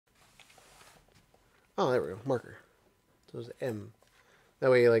Oh, there we go. Marker. So it's M. That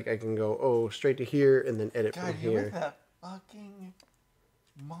way, like, I can go, straight to here and then edit from you're here. with that fucking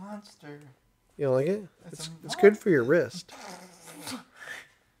monster. You don't like it? It's good for your wrist.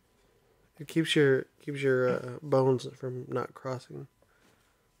 It keeps your bones from not crossing.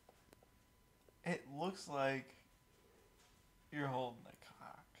 It looks like you're holding a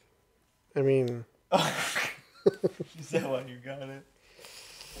cock. I mean... Is that why you got it?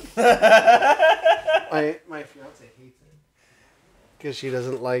 My fiance hates it. Because she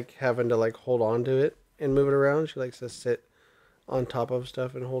doesn't like having to, like, hold on to it and move it around. She likes to sit on top of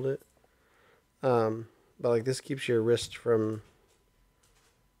stuff and hold it. But, like, this keeps your wrist from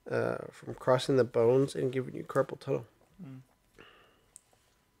crossing the bones and giving you carpal tunnel.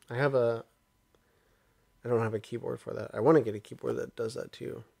 I don't have a keyboard for that. I want to get a keyboard that does that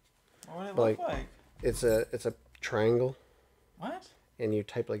too. What would it look like? It's a triangle. What? And you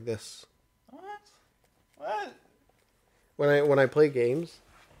type like this. What? When I play games,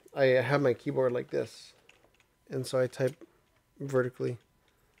 I have my keyboard like this, and so I type vertically.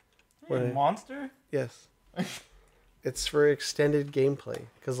 Are you a monster? Yes. It's for extended gameplay,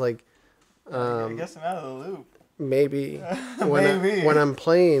 because like. I guess I'm out of the loop. Maybe. When I'm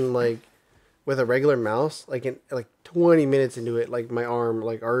playing like with a regular mouse, like 20 minutes into it, like my arm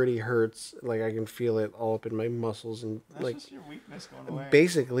like already hurts, like I can feel it all up in my muscles and that's like just your weakness going away.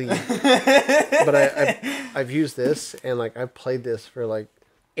 Basically. But I've used this and like I've played this for like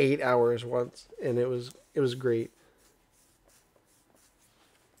 8 hours once and it was great.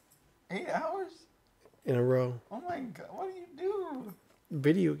 8 hours? In a row. Oh my god, what do you do?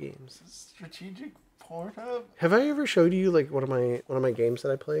 Video games. Strategic porn hub? Have I ever showed you like one of my games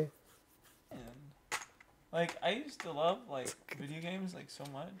that I play? Like, I used to love, like, video games, like, so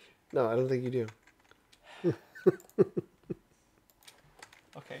much. No, I don't think you do.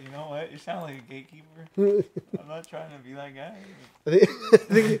 Okay, you know what? You sound like a gatekeeper. I'm not trying to be that guy.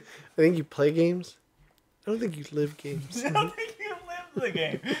 I think you play games. I don't think you live games. I don't think you live the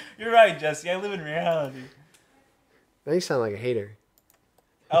game. You're right, Jesse. I live in reality. Now you sound like a hater.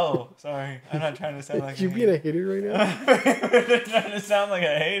 Oh, sorry. I'm not trying to sound like a hater. You being a hater right now? I'm trying to sound like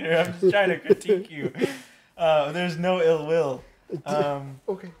a hater. I'm just trying to critique you. There's no ill will.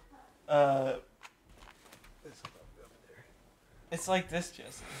 Okay. It's like this,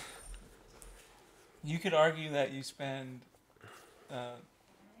 Jesse. You could argue that you spend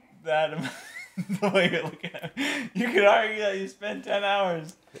that amount, the way you're looking at it, you could argue that you spend 10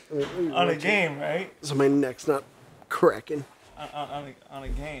 hours on a game, right? So my neck's not cracking. On a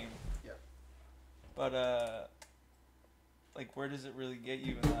game. Yeah. But, like, where does it really get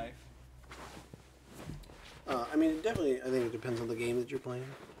you in life? I mean, I think it depends on the game that you're playing.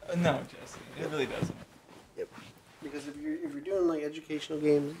 No, Jesse, it really doesn't. Yep. Because if you're doing like educational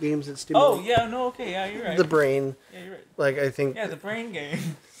games that stimulate. Oh yeah, no, okay, yeah, you're right. The brain. Yeah, you're right. Like I think. Yeah, the brain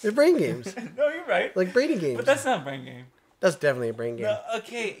game. They're brain games. No, you're right. Like brainy games. But that's not a brain game. That's definitely a brain game. No,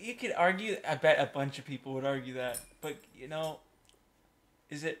 okay, you could argue. I bet a bunch of people would argue that. But you know,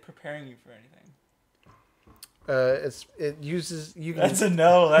 is it preparing you for anything? It uses you. Can, That's a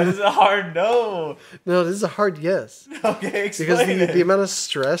no. That is a hard no. No, this is a hard yes. Okay, explain because it. the amount of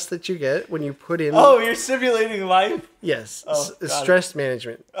stress that you get when you put in. Oh, you're simulating life. Yes, Oh, stress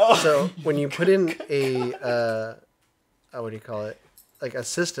management. Oh. So when you put in a what do you call it? Like a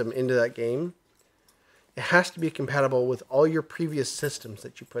system into that game, it has to be compatible with all your previous systems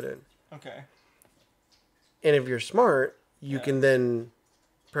that you put in. Okay. And if you're smart, you can then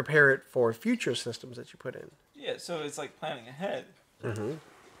prepare it for future systems that you put in. Yeah, so it's like planning ahead. Mm-hmm.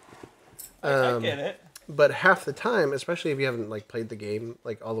 I get it. But half the time, especially if you haven't like played the game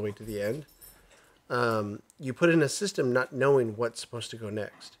like all the way to the end, you put in a system not knowing what's supposed to go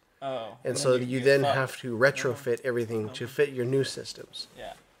next. Oh. And so you then have to retrofit everything to fit your new systems.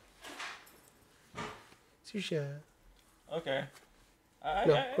 Yeah. Susha. Okay.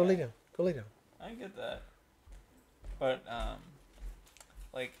 Go lay down. Go lay down. I get that. But,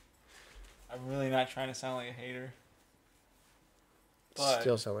 like, I'm really not trying to sound like a hater. But,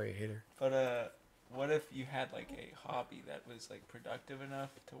 still sound like a hater. But, what if you had, like, a hobby that was, like, productive enough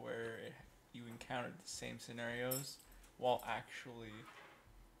to where you encountered the same scenarios while actually,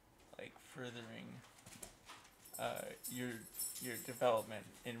 like, furthering your development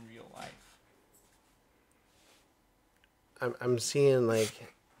in real life? I'm seeing,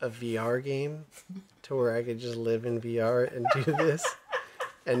 like, a VR game to where I could just live in VR and do this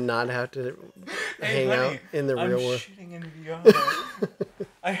and not have to hang out in the real world. I'm shitting in VR.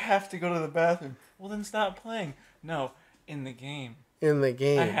 I have to go to the bathroom. Well, then stop playing. No, in the game. In the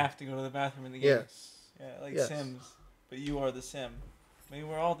game. I have to go to the bathroom in the game. Yes. Yeah, like Sims. But you are the Sim. Maybe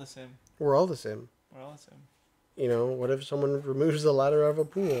we're all the Sim. We're all the Sim. What else? You know, what if someone removes the ladder out of a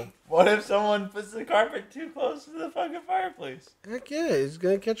pool? What if someone puts the carpet too close to the fucking fireplace? Heck yeah, it's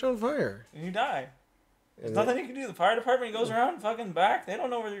gonna catch on fire. And you die. There's And nothing you can do. The fire department goes around fucking back. They don't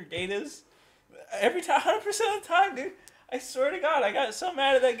know where your gate is. Every time, 100% of the time, dude. I swear to God, I got so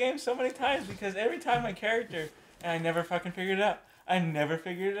mad at that game so many times because every time my character, and I never fucking figured it out. I never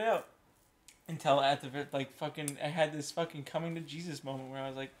figured it out. Until at the, like, fucking, I had this fucking coming to Jesus moment where I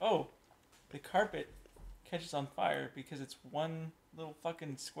was like, oh, the carpet catches on fire because it's one little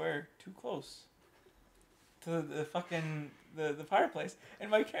fucking square too close to the fucking, the fireplace. And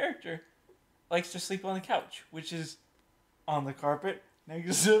my character likes to sleep on the couch, which is on the carpet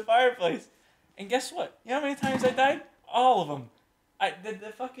next to the fireplace. And guess what? You know how many times I died? All of them.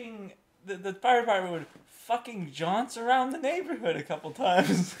 The fire department would fucking jaunts around the neighborhood a couple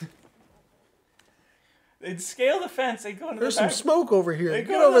times. They'd scale the fence. They'd go into There's the back. some smoke over here. They Get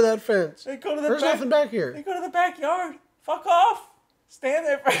go over to that fence. They go to the There's back. nothing back here. They go to the backyard. Fuck off. Stand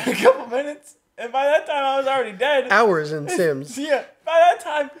there for a couple minutes. And by that time, I was already dead. Hours in Sims. Yeah. By that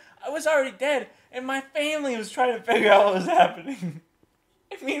time, I was already dead. And my family was trying to figure out what was happening.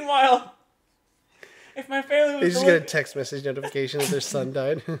 And meanwhile, if my family was... They just get a text message notification that their son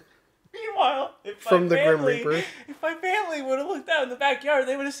died. Meanwhile, From the Grim Reaper. If my family would have looked out in the backyard,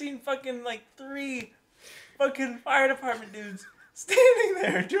 they would have seen fucking like 3 fucking fire department dudes standing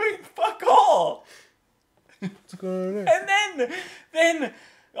there doing fuck all. What's going on there? And then,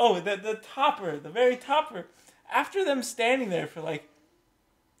 oh, the topper, the very topper, after them standing there for like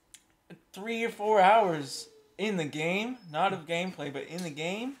 3 or 4 hours in the game, not of gameplay, but in the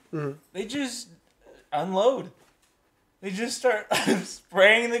game, they just unload. They just start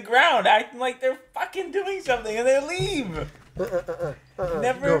spraying the ground, acting like they're fucking doing something, and they leave.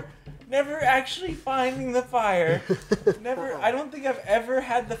 Never actually finding the fire. I don't think I've ever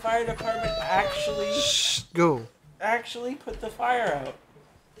had the fire department actually put the fire out.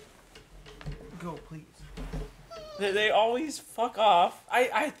 Go, please. They always fuck off.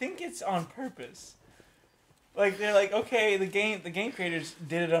 I think it's on purpose. Like, they're like, okay, the game creators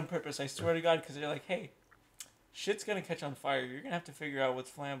did it on purpose, I swear to God, because they're like, hey, shit's gonna catch on fire. You're gonna have to figure out what's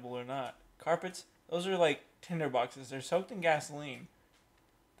flammable or not. Carpets, those are like tinder boxes. They're soaked in gasoline.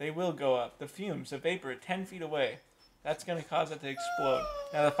 They will go up. The fumes, the vapor, 10 feet away. That's gonna cause it to explode.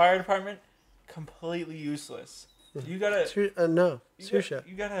 Now the fire department, completely useless. You gotta... no. You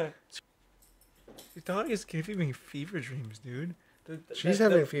gotta... Your dog is giving me fever dreams, dude. She's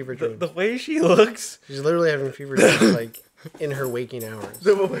having fever dreams. The way she looks... She's literally having fever dreams, like, in her waking hours.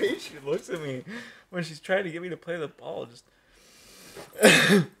 The way she looks at me when she's trying to get me to play the ball, just...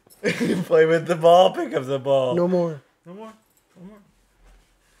 play with the ball, pick up the ball. No more.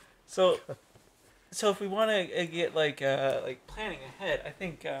 So if we want to get, like planning ahead, I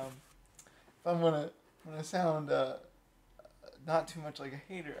think, if I'm gonna sound not too much like a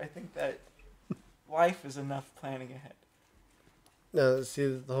hater, I think that life is enough planning ahead. No, see,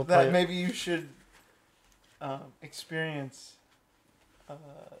 the whole point... That maybe you should experience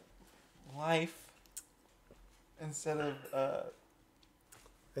life instead of...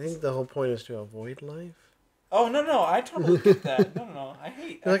 I think the whole point is to avoid life. Oh, no, I totally get that. No, I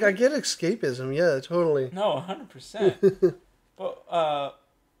hate... I get escapism, yeah, totally. No, 100%. But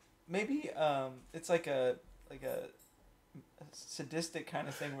maybe it's like a sadistic kind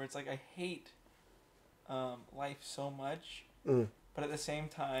of thing where it's like I hate life so much, but at the same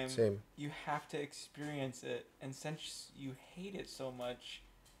time, you have to experience it, and since you hate it so much,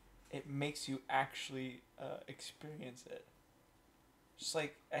 it makes you actually experience it. Just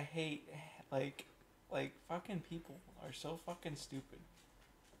like I hate like fucking people are so fucking stupid.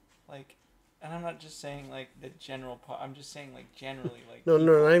 Like, and I'm not just saying like the general I'm just saying like generally like No,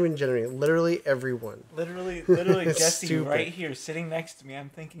 not even generally. Literally everyone. Literally Jesse stupid. right here sitting next to me. I'm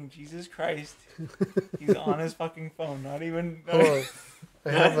thinking, Jesus Christ, he's on his fucking phone. Not even. Hold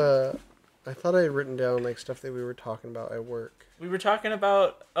on. I thought I had written down like stuff that we were talking about at work. We were talking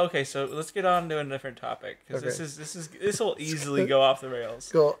about... Okay, so let's get on to a different topic. Because this will easily go off the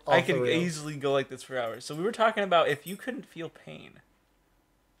rails. I can easily go like this for hours. So we were talking about if you couldn't feel pain.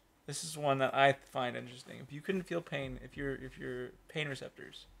 This is one that I find interesting. If you couldn't feel pain, if your pain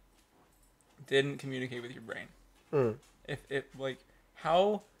receptors didn't communicate with your brain. If like,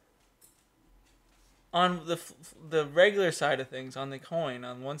 how... On the regular side of things, on the coin,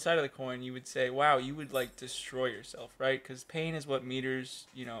 on one side of the coin, you would say, wow, you would, like, destroy yourself, right? Because pain is what meters,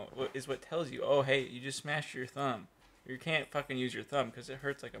 is what tells you, oh, hey, you just smashed your thumb. You can't fucking use your thumb because it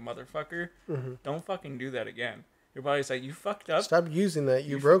hurts like a motherfucker. Don't fucking do that again. Your body's like, you fucked up. Stop using that.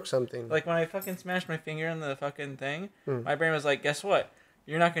 You broke something. Like, when I fucking smashed my finger on the fucking thing, my brain was like, guess what?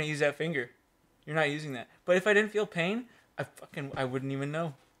 You're not going to use that finger. You're not using that. But if I didn't feel pain, I wouldn't even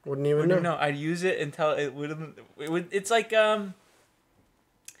know. Wouldn't even know. I'd use it until it would. It's like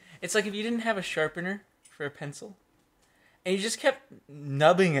if you didn't have a sharpener for a pencil, and you just kept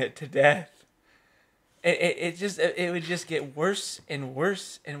nubbing it to death. It would just get worse and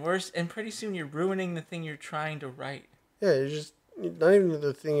worse and worse, and pretty soon you're ruining the thing you're trying to write. Yeah, you're just not even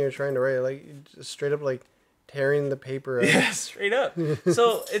the thing you're trying to write. Like just straight up like tearing the paper out. Yeah, straight up.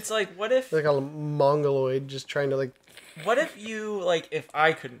 So it's like, what if like a mongoloid just trying to like. What if if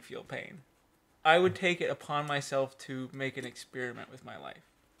I couldn't feel pain, I would take it upon myself to make an experiment with my life.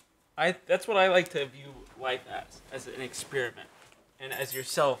 That's what I like to view life as an experiment, and as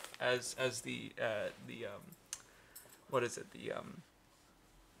yourself as the what is it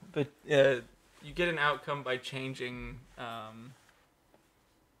you get an outcome by changing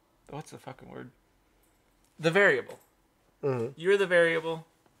what's the fucking word? The variable. Mm-hmm. You're the variable.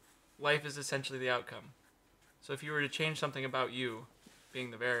 Life is essentially the outcome. So if you were to change something about you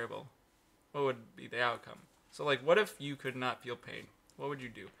being the variable, what would be the outcome? So like, what if you could not feel pain? What would you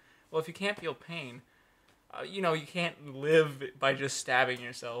do? Well, if you can't feel pain, you can't live by just stabbing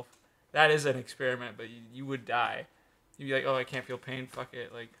yourself. That is an experiment, but you would die. You'd be like, oh, I can't feel pain, fuck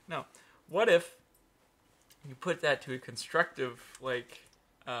it. Like, no. What if you put that to a constructive,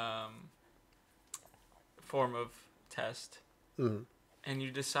 form of test, and you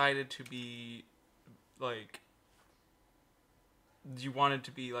decided to be, you wanted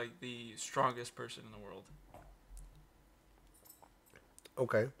to be, the strongest person in the world.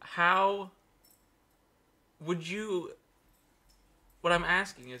 Okay. How would you... What I'm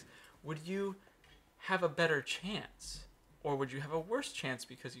asking is, would you have a better chance? Or would you have a worse chance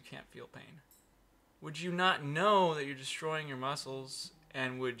because you can't feel pain? Would you not know that you're destroying your muscles?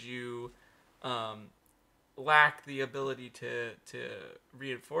 And would you lack the ability to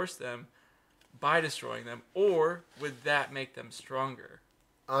reinforce them by destroying them? Or would that make them stronger?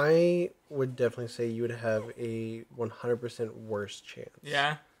 I would definitely say you would have a 100% worse chance.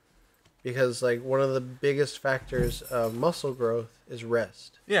 Yeah? Because, one of the biggest factors of muscle growth is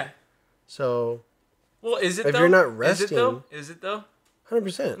rest. Yeah. So... Well, is it if though? you're not resting... Is it though?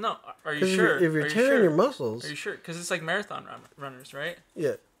 100%. No, are you sure? If you're tearing your muscles... Are you sure? Because it's like marathon runners, right?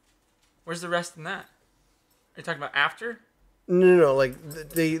 Yeah. Where's the rest in that? Are you talking about after? No.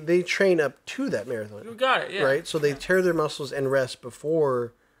 They train up to that marathon. You got it, yeah. Right? So they tear their muscles and rest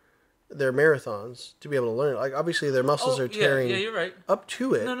before their marathons to be able to learn. Obviously, their muscles are tearing you're right. up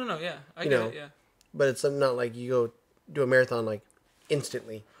to it. No, yeah. I get it, yeah. But it's not like you go do a marathon,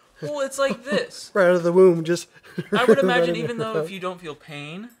 instantly. Well, it's like this. Right out of the womb, just... I would imagine even though if you don't feel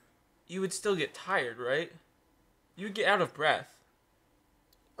pain, you would still get tired, right? You would get out of breath.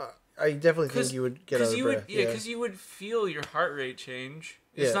 I definitely think you would get out of breath. Yeah, because you would feel your heart rate change.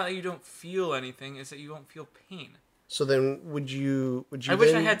 It's not that you don't feel anything, it's that you don't feel pain. So then, would you I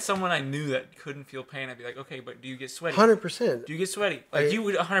wish I had someone I knew that couldn't feel pain. I'd be like, okay, but do you get sweaty? 100%. Do you get sweaty? You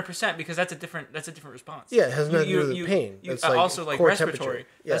would 100% because that's a different response. Yeah, it has nothing to do with the pain. It's also respiratory.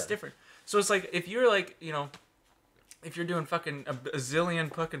 Yeah. That's different. So it's like if you're if you're doing fucking a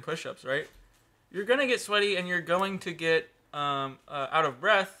zillion fucking push-ups, right? You're gonna get sweaty and you're going to get out of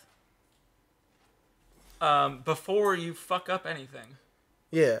breath before you fuck up anything.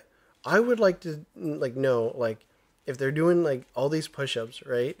 Yeah, I would like to know if they're doing all these push-ups,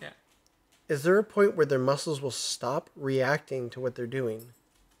 right? Yeah. Is there a point where their muscles will stop reacting to what they're doing?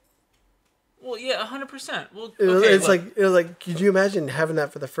 Well, yeah, 100%. Well, okay, could you imagine having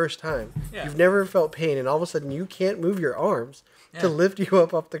that for the first time? Yeah. You've never felt pain, and all of a sudden you can't move your arms to lift you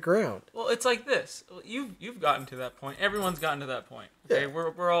up off the ground. Well, it's like this. You've gotten to that point. Everyone's gotten to that point. Okay, Yeah.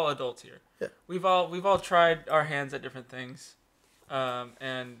 we're all adults here. Yeah. We've all tried our hands at different things,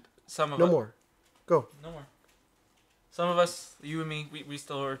 and some of us. No more. Go. No more. Some of us, you and me, we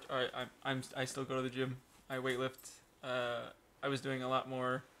still are. I still go to the gym. I weightlift. I was doing a lot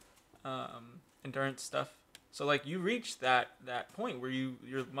more endurance stuff. So you reach that point where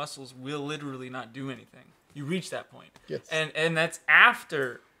your muscles will literally not do anything. You reach that point. Yes. And that's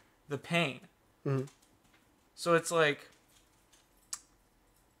after the pain. Mm-hmm. So it's I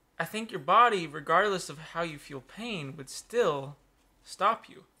think your body, regardless of how you feel pain, would still stop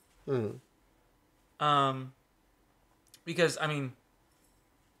you. Mm-hmm. Because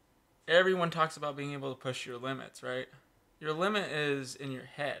everyone talks about being able to push your limits, right? Your limit is in your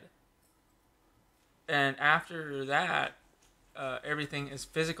head. And after that, everything is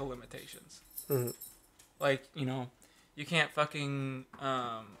physical limitations. Mm-hmm. You can't fucking,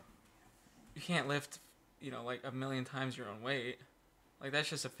 you can't lift, a million times your own weight. That's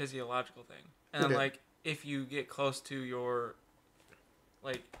just a physiological thing. And then, if you get close to your,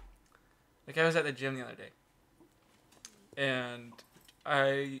 Like, I was at the gym the other day. And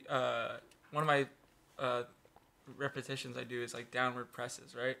one of my repetitions I do is, like, downward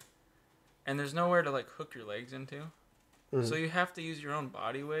presses, right? And there's nowhere to, like, hook your legs into. Mm-hmm. So you have to use your own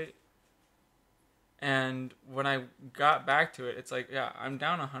body weight. And when I got back to it, it's like, yeah, I'm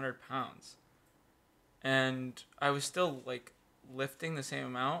down 100 pounds. And I was still, like, lifting the same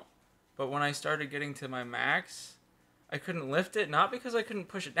amount. But when I started getting to my max, I couldn't lift it. Not because I couldn't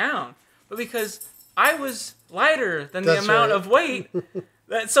push it down, but because I was lighter than the amount of weight.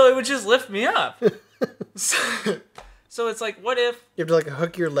 So it would just lift me up. So it's like, what if... You have to, like,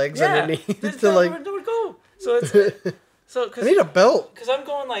 hook your legs underneath to, like... It would go. So it's... I need a belt. Because I'm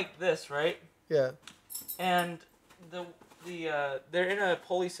going like this, right? Yeah. And they're in a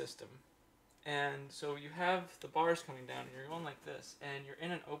pulley system. And so you have the bars coming down, and you're going like this, and you're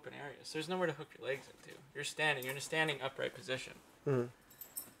in an open area. So there's nowhere to hook your legs into. You're standing. You're in a standing upright position. Mm-hmm.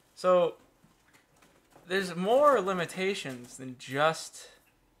 So there's more limitations than just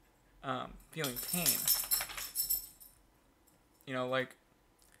feeling pain. You know, like,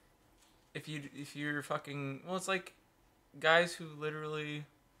 if you're fucking... Well, it's like guys who literally...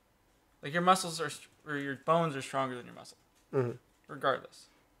 Like, your muscles or your bones are stronger than your muscle. Mm-hmm. Regardless.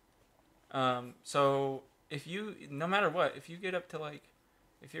 So, if you... No matter what, if you get up to, like...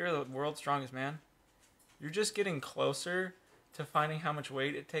 If you're the world's strongest man, you're just getting closer to finding how much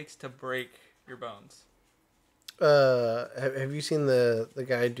weight it takes to break your bones. Have you seen the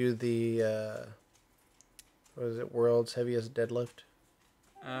guy do the... what is it? World's heaviest deadlift?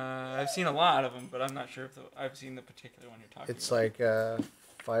 I've seen a lot of them, but I'm not sure if I've seen the particular one you're talking about. It's like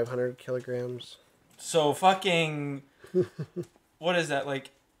 500 kilograms. So fucking... What is that?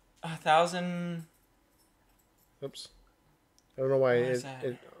 Like 1,000... Oops. I don't know why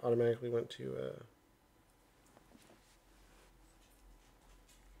it automatically went to...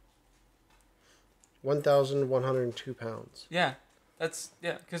 1,102 pounds. Yeah.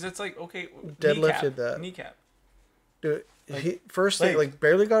 Because it's like, okay... Deadlifted that. Kneecap. Dude, he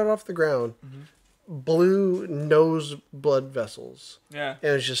barely got it off the ground. Mm-hmm. Blue nose blood vessels. Yeah.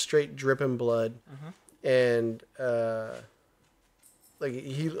 And it was just straight dripping blood. Mm-hmm. And like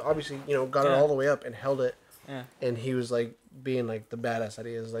he obviously, got it all the way up and held it. Yeah. And he was like being like the badass that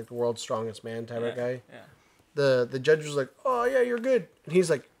he is, like the world's strongest man type of guy. Yeah. The judge was like, "Oh yeah, you're good." And he's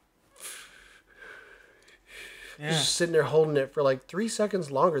like just sitting there holding it for like 3 seconds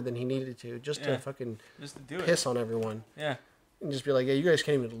longer than he needed to, just to fucking piss on everyone. Yeah. And just be like, "Yeah, you guys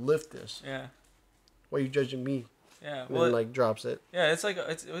can't even lift this. Yeah. Why are you judging me?" Yeah. And then like drops it. Yeah, it's like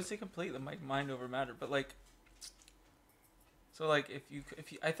it's a complete like mind over matter. But like, so like if you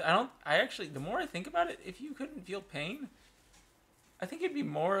the more I think about it, if you couldn't feel pain, I think it'd be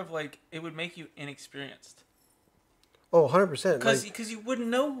more of like it would make you inexperienced. Oh, 100%. Because you wouldn't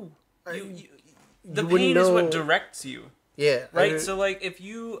know. The pain is what directs you. Yeah. Right? So, like, if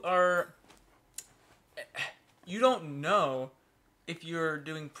you don't know if you're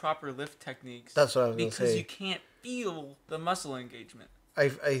doing proper lift techniques. That's what I was going to say. Because you can't feel the muscle engagement. I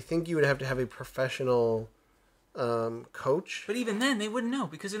think you would have to have a professional coach. But even then, they wouldn't know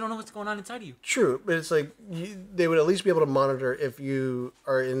because they don't know what's going on inside of you. True, but it's like they would at least be able to monitor if you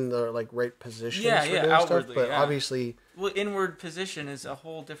are in the like right positions for doing outwardly, stuff. But obviously, well, inward position is a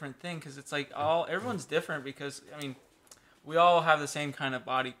whole different thing because it's like everyone's different because I mean, we all have the same kind of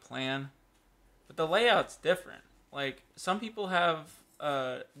body plan, but the layout's different. Like some people have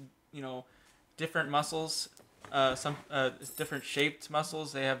different muscles. Some different shaped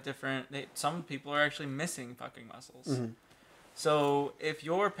muscles. They have different. Some people are actually missing fucking muscles. Mm-hmm. So if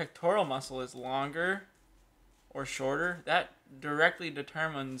your pectoral muscle is longer or shorter, that directly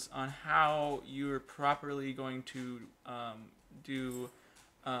determines on how you're properly going to do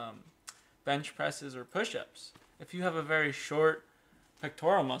bench presses or push-ups. If you have a very short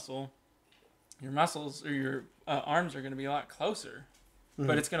pectoral muscle, your muscles or your arms are going to be a lot closer, mm-hmm.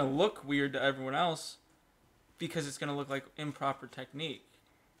 but it's going to look weird to everyone else. Because it's going to look like improper technique.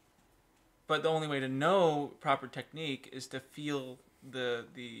 But the only way to know proper technique is to feel the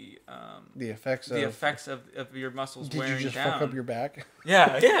effects of your muscles wearing down. Did you just fuck up your back?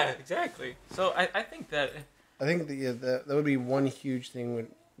 Yeah, exactly. So I think that... I think that would be one huge thing would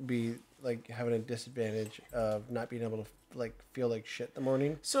be like having a disadvantage of not being able to like feel like shit in the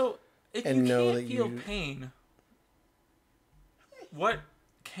morning. So if you can't feel pain, what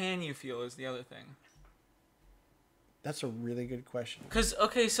can you feel is the other thing. That's a really good question. Because,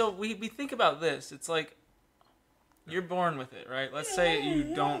 okay, so we think about this. It's like, you're born with it, right? Let's say you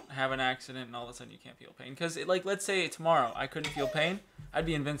don't have an accident and all of a sudden you can't feel pain. Because, let's say tomorrow I couldn't feel pain, I'd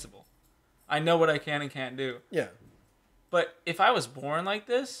be invincible. I know what I can and can't do. Yeah. But if I was born like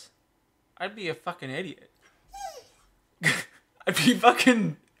this, I'd be a fucking idiot. I'd be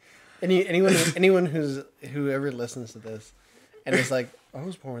fucking... Anyone whoever listens to this and is like, I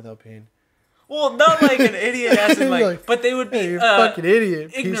was born without pain. Well, not like an idiot as in like, but they would be you're a fucking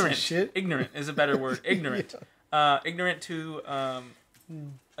idiot, ignorant. piece of shit. Ignorant is a better word. Ignorant. Yeah. Ignorant to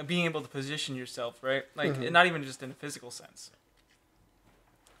being able to position yourself, right? Like, not even just in a physical sense.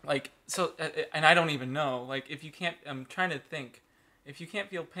 Like, so, and I don't even know. Like, if you can't, I'm trying to think. If you can't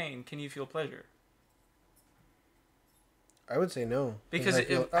feel pain, can you feel pleasure? I would say no. Because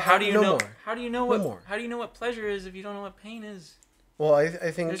how do you know? How do you know what pleasure is if you don't know what pain is? Well, I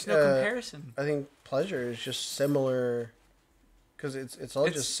think there's no comparison. I think pleasure is just similar, because it's all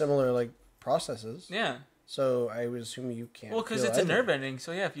just similar like processes. Yeah. So I would assume you can't. Well, because it's a nerve ending.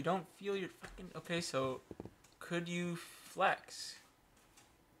 So yeah, if you don't feel your fucking okay, so could you flex?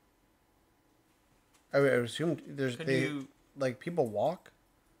 I would assume like people walk.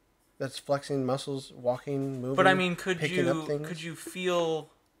 That's flexing muscles, walking, moving. But I mean, could you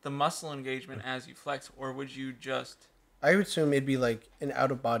feel the muscle engagement as you flex, or would you just? I would assume it'd be like an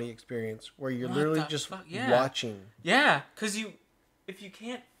out of body experience where you're literally just watching. Yeah, because if you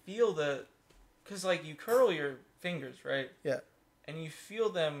can't feel because like you curl your fingers, right? Yeah. And you feel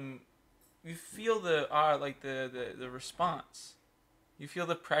them, you feel the response. You feel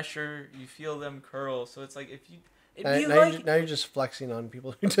the pressure. You feel them curl. So it's like if you. Now you're just flexing on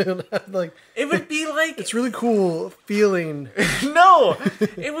people who don't have like. It would be like it's really cool feeling. No,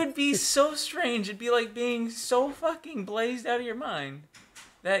 it would be so strange. It'd be like being so fucking blazed out of your mind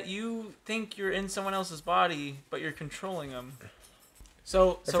that you think you're in someone else's body, but you're controlling them.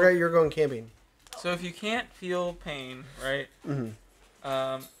 I forgot you're going camping. So if you can't feel pain, right?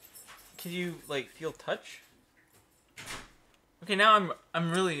 Mm-hmm. Can you like feel touch? Okay, now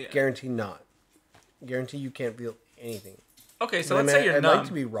I'm really guarantee not. Guarantee you can't feel anything. Okay, so let's say you're numb. I'd like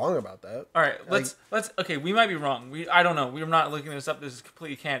to be wrong about that. All right, let's. Okay, we might be wrong. I don't know. We're not looking this up. This is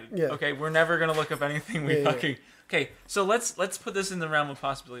completely candid. Yeah. Okay, we're never gonna look up anything we fucking. Yeah. Okay, so let's put this in the realm of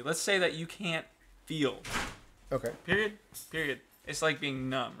possibility. Let's say that you can't feel. Okay. Period. It's like being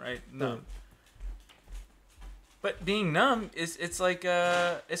numb, right? Numb. But being numb it's like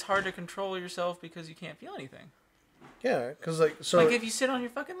it's hard to control yourself because you can't feel anything. Yeah, because like if you sit on your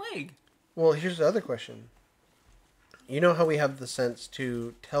fucking leg. Well, here's the other question. You know how we have the sense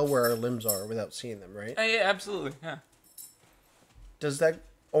to tell where our limbs are without seeing them, right? Yeah, absolutely. Yeah. Does that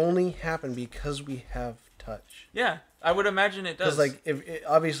only happen because we have touch? Yeah, I would imagine it does. Because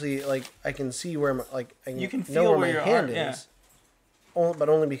obviously, like I can see where you can feel where your hand is. But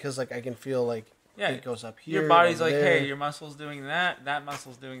only because like I can feel like it goes up here. Your body's like, hey, your muscle's doing that. That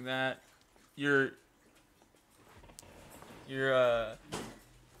muscle's doing that. You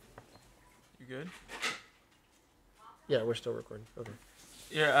good? Yeah, we're still recording. Okay.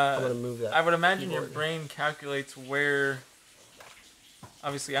 I'm gonna move that. I would imagine keyboard. Your brain calculates where.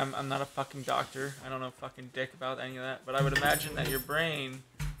 Obviously, I'm not a fucking doctor. I don't know fucking dick about any of that. But I would imagine that your brain,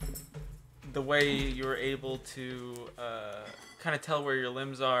 the way you're able to kind of tell where your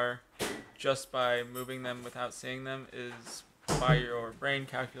limbs are, just by moving them without seeing them, is by your brain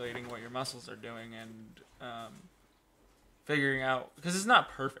calculating what your muscles are doing and figuring out, because it's not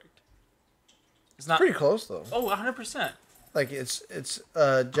perfect. It's not pretty close though. Oh, 100%. Like it's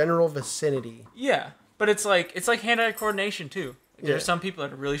general vicinity. Yeah, but it's like hand-eye coordination too. There are some people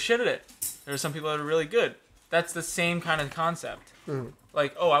that are really shit at it. There are some people that are really good. That's the same kind of concept. Mm.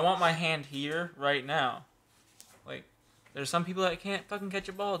 Like, oh, I want my hand here right now. Like, there's some people that can't fucking catch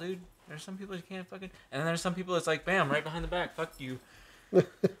a ball, dude. There's some people that can't fucking, and then there's some people that's like, bam, right behind the back, fuck you.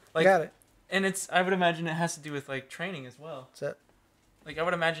 Like, got it. And I would imagine it has to do with like training as well. What's that? Like, I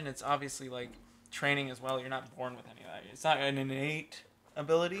would imagine it's obviously like training as well. You're not born with any of that. It's not an innate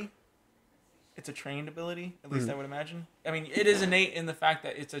ability. It's a trained ability, at least I would imagine. I mean, it is innate in the fact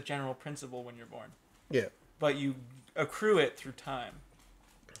that it's a general principle when you're born. Yeah. But you accrue it through time.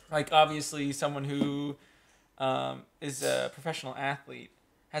 Like, obviously, someone who is a professional athlete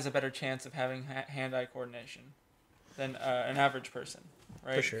has a better chance of having hand-eye coordination than an average person,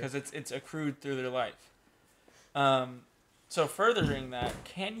 right? For sure. Because it's accrued through their life. So furthering that,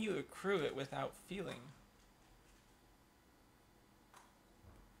 can you accrue it without feeling?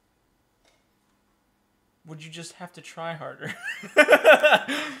 Would you just have to try harder?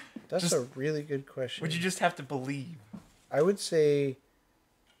 That's a really good question. Would you just have to believe? I would say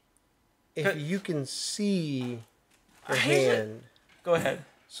if you can see your hand. Go ahead.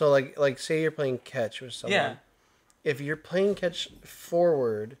 So like say you're playing catch with someone. Yeah. If you're playing catch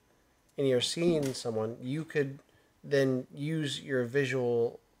forward and you're seeing someone, you could then use your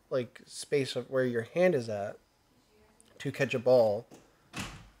visual like space of where your hand is at to catch a ball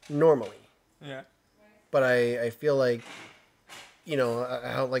normally. Yeah. But I feel like, you know,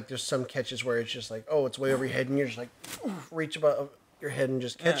 how like there's some catches where it's just like, oh, it's way over your head, and you're just like, reach above your head and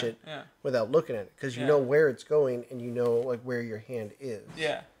just catch it without looking at it, because you know where it's going and you know like where your hand is.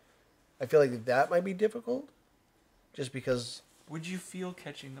 Yeah. I feel like that might be difficult, just because. Would you feel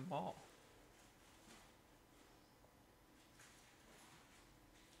catching the ball?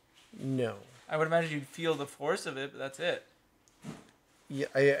 No. I would imagine you'd feel the force of it, but that's it. Yeah,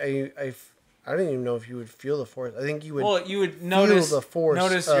 I don't even know if you would feel the force. I think you would. Well, you would notice the force.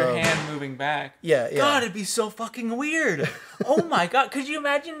 Notice your hand moving back. Yeah. God, it'd be so fucking weird. Oh my god, could you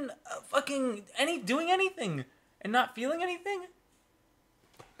imagine doing anything and not feeling anything?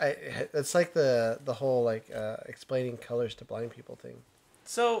 It's like the whole like explaining colors to blind people thing.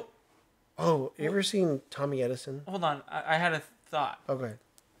 So. Oh, you ever seen Tommy Edison? Hold on, I had a thought. Okay.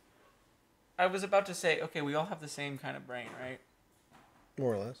 I was about to say, okay, we all have the same kind of brain, right?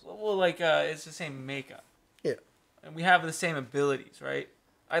 More or less. Well, like, it's the same makeup. Yeah. And we have the same abilities, right?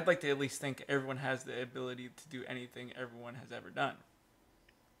 I'd like to at least think everyone has the ability to do anything everyone has ever done.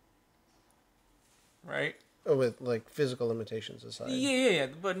 Right? Oh, with, like, physical limitations aside. Yeah.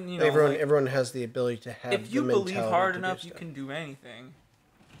 But, you know... Everyone has the ability to have if you believe hard enough, you can do anything.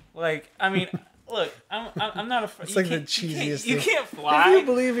 Like, I mean... Look, I'm not afraid. It's like the cheesiest thing. You can't fly. If you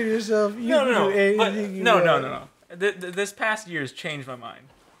believe in yourself, you can do anything. No. This past year has changed my mind.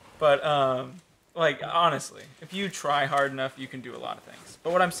 But, like, honestly, if you try hard enough, you can do a lot of things.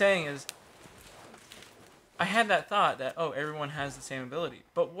 But what I'm saying is, I had that thought that, oh, everyone has the same ability.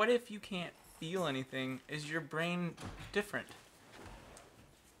 But what if you can't feel anything? Is your brain different?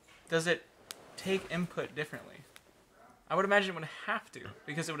 Does it take input differently? I would imagine it would have to,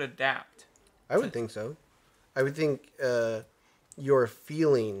 because it would adapt. I would think so. I would think your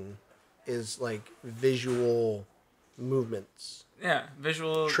feeling is like visual movements. Yeah,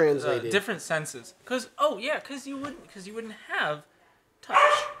 visual translated different senses. Because you wouldn't have touch.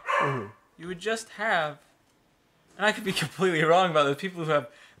 Mm-hmm. You would just have, and I could be completely wrong about this. People who have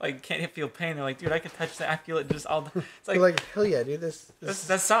like can't feel pain, they're like, dude, I can touch that. I feel it just all. It's like, you're like, hell yeah, dude. That's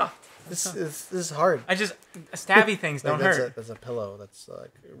soft. This is hard. I just stabby things don't hurt. That's a pillow that's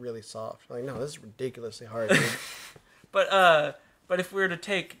like really soft. Like, no, this is ridiculously hard. Dude. But if we were to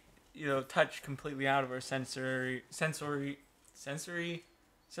take touch completely out of our sensory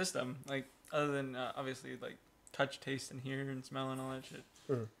system, like other than obviously like touch, taste, and hear and smell and all that shit.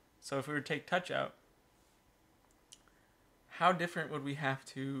 Mm-hmm. So if we were to take touch out, how different would we have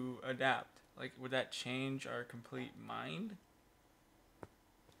to adapt? Like, would that change our complete mind?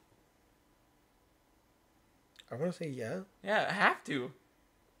 I want to say yeah. Yeah, I have to.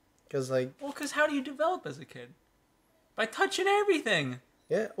 Because how do you develop as a kid? By touching everything.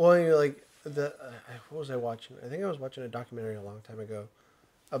 Yeah, well, you're like what was I watching? I think I was watching a documentary a long time ago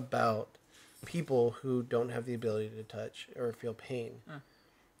about people who don't have the ability to touch or feel pain,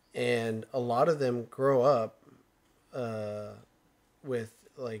 and a lot of them grow up with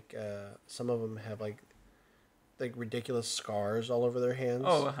like some of them have like ridiculous scars all over their hands.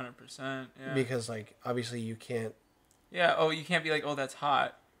 Oh, 100%. Yeah. Because like obviously you can't. Yeah. Oh, you can't be like, oh, that's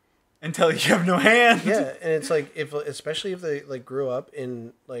hot, until you have no hands. Yeah, and it's like especially if they like grew up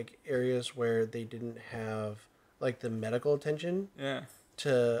in like areas where they didn't have like the medical attention. Yeah.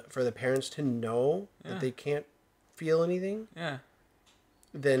 For the parents to know that they can't feel anything. Yeah.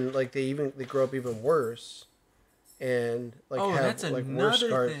 Then like they grow up even worse. And like have like worse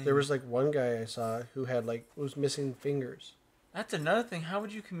scars. There was like one guy I saw who had was missing fingers. That's another thing. How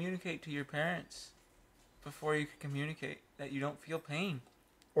would you communicate to your parents before you could communicate that you don't feel pain?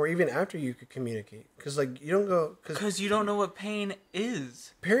 Or even after you could communicate, because like you don't go because you don't know what pain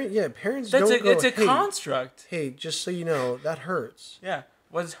is. Parents don't go. It's a construct. Hey, just so you know, that hurts. Yeah,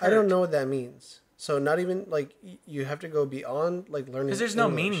 what's hurt? I don't know what that means. So not even like you have to go beyond like learning. Because there's no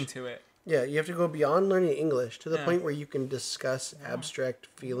meaning to it. Yeah, you have to go beyond learning English to the point where you can discuss abstract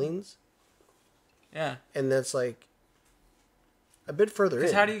feelings. Yeah. And that's like a bit further in.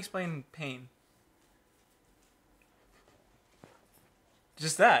 Because how do you explain pain?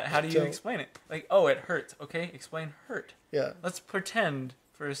 Just that. How do you explain it? Like, oh, it hurts. Okay, explain hurt. Yeah. Let's pretend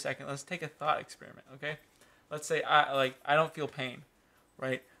for a second. Let's take a thought experiment, okay? Let's say I don't feel pain,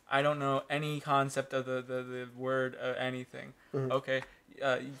 right? I don't know any concept of the word anything. Mm-hmm. Okay,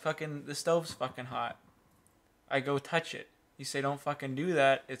 the stove's fucking hot. I go touch it. You say don't fucking do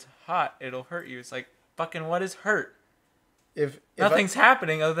that. It's hot. It'll hurt you. It's like fucking what is hurt? If nothing's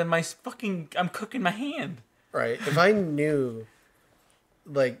happening other than I'm cooking my hand. Right. If I knew,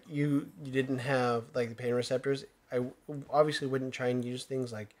 like you didn't have like the pain receptors, I obviously wouldn't try and use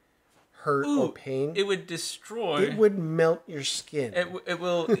things like hurt or pain. It would destroy. It would melt your skin. It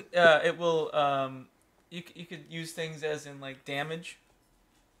will. You could use things as in like damage.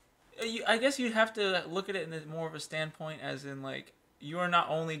 I guess you'd have to look at it in more of a standpoint as in like you are not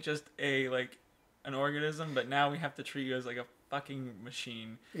only just an organism, but now we have to treat you as like a fucking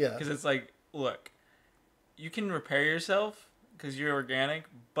machine. Yeah. Because it's like, look, you can repair yourself because you're organic,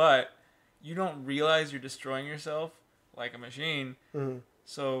 but you don't realize you're destroying yourself like a machine. Mm-hmm.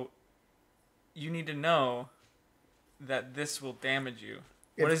 So you need to know that this will damage you.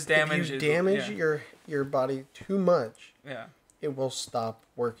 What is damage? If you damage your body too much, it will stop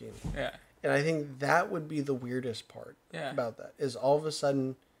working. Yeah. And I think that would be the weirdest part about that, is all of a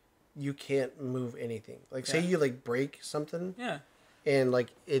sudden you can't move anything. Like, say you, like, break something. Yeah. And, like,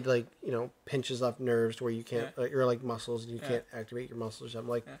 it, like, you know, pinches off nerves to where you can't, like, or, like, muscles, and you can't activate your muscles or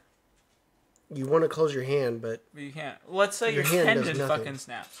something. Like, you want to close your hand, but you can't. Let's say your tendon fucking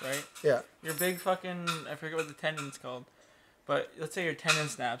snaps, right? Yeah. Your big fucking, I forget what the tendon's called. But let's say your tendon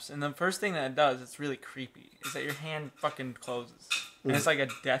snaps, and the first thing that it does, it's really creepy, is that your hand fucking closes. And it's like a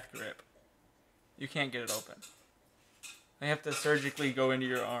death grip. You can't get it open. They have to surgically go into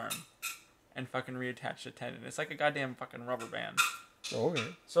your arm and fucking reattach the tendon. It's like a goddamn fucking rubber band. Oh, okay.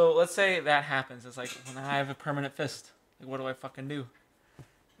 So let's say that happens. It's like, when I have a permanent fist, like, what do I fucking do?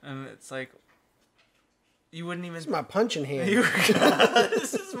 And it's like, you wouldn't even... This is my punching hand.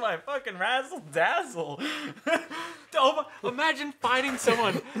 This is my fucking razzle-dazzle. Imagine fighting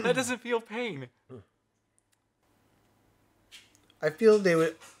someone that doesn't feel pain. I feel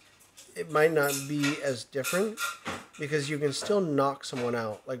it might not be as different because you can still knock someone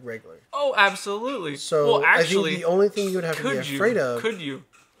out like regular. Oh, absolutely. So well, actually, I think the only thing you would have to be afraid of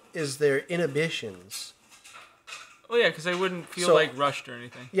is their inhibitions. Well, yeah, because they wouldn't feel like rushed or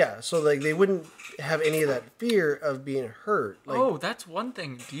anything. Yeah, so like they wouldn't have any of that fear of being hurt. Like, that's one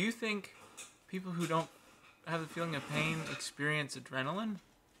thing. Do you think people who don't have the feeling of pain experience adrenaline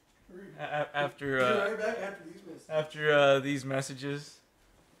after these messages?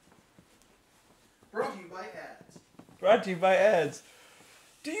 Brought to you by ads. Brought to you by ads.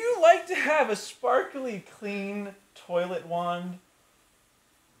 Do you like to have a sparkly clean toilet wand?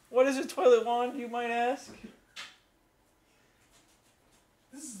 What is a toilet wand, you might ask?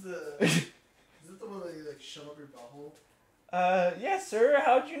 This is is it the one that you like shove up your butthole? Yes, sir.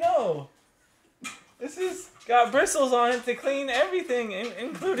 How'd you know? This is got bristles on it to clean everything,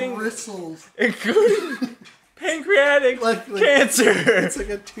 including bristles, including pancreatic cancer. It's like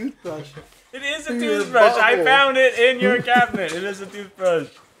a toothbrush. It is a toothbrush. I found it in your cabinet. It is a toothbrush.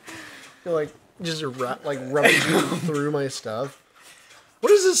 You're like just rubbing through my stuff.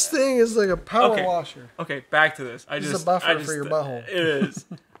 What is this thing? It's like a power washer. Okay, back to this. It's a buffer for your butthole. It is.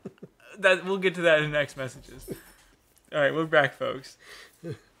 We'll get to that in the next messages. All right, we're back, folks.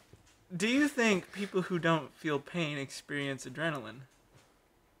 Do you think people who don't feel pain experience adrenaline?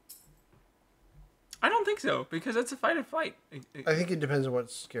 I don't think so, because it's a fight or flight. I think it depends on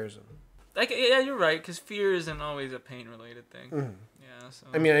what scares them. Like, yeah, you're right, because fear isn't always a pain-related thing. Mm-hmm. Yeah. So.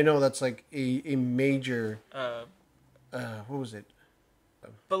 I mean, I know that's like a major. What was it?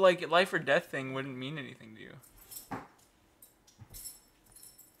 But like, life or death thing wouldn't mean anything to you.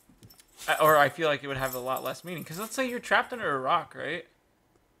 Or I feel like it would have a lot less meaning. Because let's say you're trapped under a rock, right?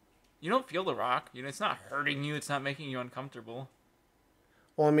 You don't feel the rock. You know, it's not hurting you. It's not making you uncomfortable.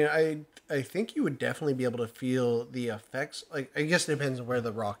 Well, I mean, I think you would definitely be able to feel the effects. Like, I guess it depends on where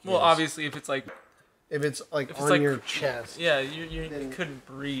the rock is. Well, obviously, if it's like on your chest. Yeah, you couldn't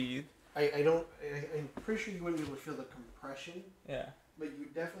breathe. I'm pretty sure you wouldn't be able to feel the compression. Yeah. But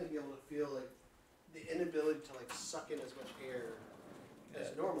you'd definitely be able to feel like the inability to like suck in as much air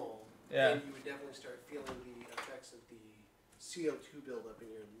as normal. Yeah. And you would definitely start feeling the effects of the CO2 buildup in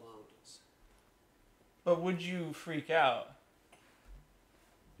your lungs. But would you freak out?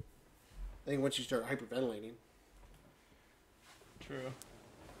 I think once you start hyperventilating. True.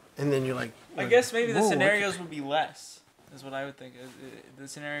 And then you're like... I guess maybe the scenarios would be less, is what I would think. The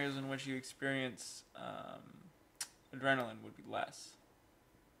scenarios in which you experience adrenaline would be less.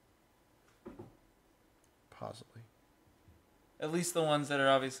 Possibly. At least the ones that are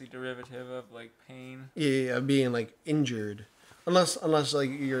obviously derivative of, like, pain. Yeah, being, like, injured. Unless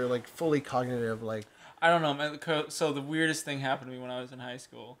like, you're, like, fully cognitive, like... I don't know, man. So the weirdest thing happened to me when I was in high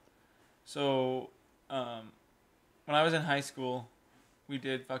school. So, when I was in high school, we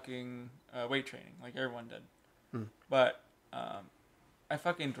did fucking weight training, like everyone did. But I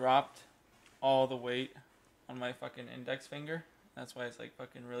fucking dropped all the weight on my fucking index finger. That's why it's, like,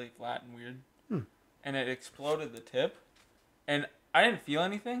 fucking really flat and weird. And it exploded the tip. And I didn't feel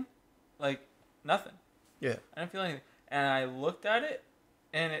anything. Like, nothing. Yeah. I didn't feel anything. And I looked at it,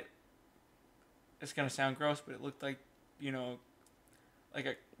 and it it's gonna sound gross, but it looked like, you know,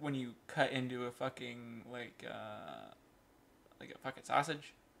 when you cut into a fucking like a fucking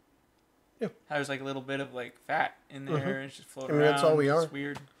sausage. Yeah. How there's like a little bit of like fat in there, and it's just floating I mean, around. that's all we are. It's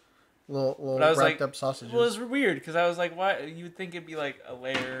weird. Little But I was wrapped like, up sausages. well, it was weird because I was like, why? You would think it'd be like a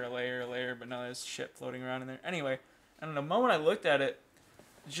layer, but no, there's shit floating around in there. Anyway, and the moment I looked at it,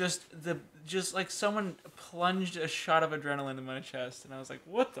 just like someone plunged a shot of adrenaline in my chest, and I was like,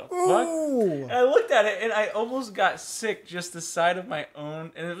 what the fuck? And I looked at it, and I almost got sick just the sight of my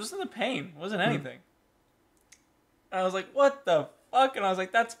own, and it wasn't the pain, it wasn't anything. And I was like, what the fuck? And I was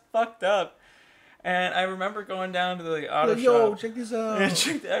like, that's fucked up. And I remember going down to the auto shop. Yo, check this out.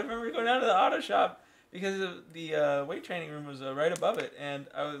 I remember going down to the auto shop because the weight training room was right above it. And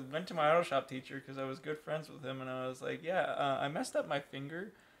I went to my auto shop teacher because I was good friends with him. And I was like, yeah, I messed up my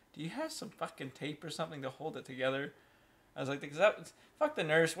finger. Do you have some fucking tape or something to hold it together? I was like, fuck the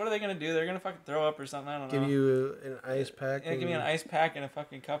nurse. What are they going to do? They're going to fucking throw up or something. I don't know. Give you an ice pack. Yeah, give me an ice pack and a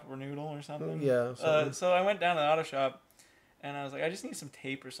fucking cup of noodle or something. Yeah. So I went down to the auto shop. And I was like, I just need some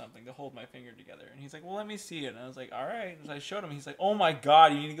tape or something to hold my finger together. And he's like, well, let me see it. And I was like, all right. And so I showed him. He's like, oh my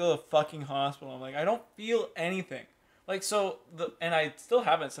God, you need to go to the fucking hospital. I'm like, I don't feel anything. Like, and I still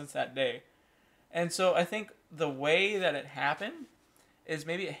haven't since that day. And so I think the way that it happened is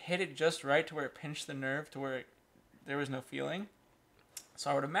maybe it hit it just right to where it pinched the nerve to where there was no feeling.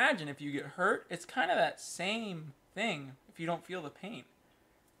 So I would imagine if you get hurt, it's kind of that same thing if you don't feel the pain.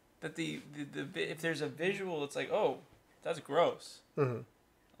 That if there's a visual, it's like, oh, that's gross. Mm-hmm.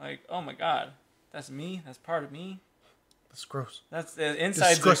 Like, oh my God, that's me. That's part of me. That's gross. That's the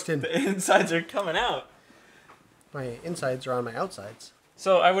insides. The insides are coming out. My insides are on my outsides.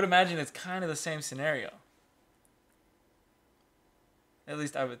 So I would imagine it's kind of the same scenario. At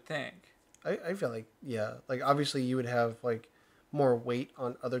least I would think. I feel like, yeah. Like, obviously you would have, like, more weight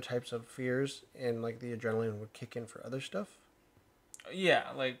on other types of fears, and, like, the adrenaline would kick in for other stuff. Yeah,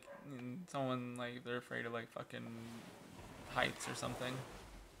 like, someone, like, they're afraid of, like, fucking heights or something.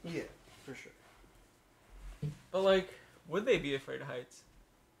 Yeah, for sure. But, like, would they be afraid of heights?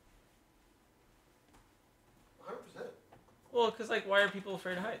 100%. Well, because, like, why are people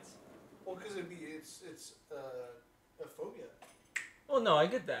afraid of heights? Well, because it's a phobia. Well, no, I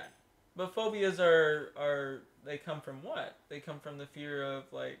get that. But phobias are they come from what? They come from the fear of,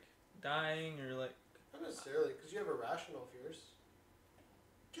 like, dying or, like... Not necessarily, because you have irrational fears.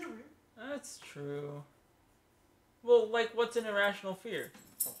 That's true. Well, like, what's an irrational fear?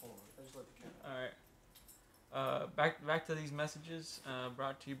 Oh, hold on. I just let the cat out. Alright. Back to these messages.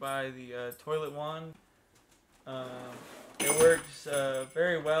 Brought to you by the toilet wand. It works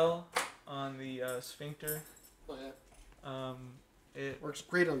very well on the sphincter. Oh, yeah. It works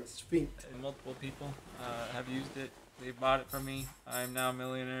great on the sphincter. Multiple people have used it. They bought it from me. I'm now a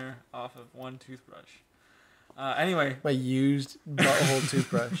millionaire off of one toothbrush. Anyway. My used butthole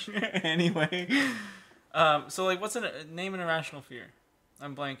toothbrush. Anyway. So, like, what's name an irrational fear?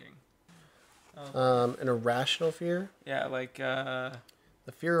 I'm blanking. An irrational fear? Yeah, like, the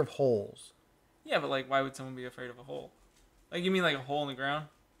fear of holes. Yeah, but, like, why would someone be afraid of a hole? Like, you mean, like, a hole in the ground?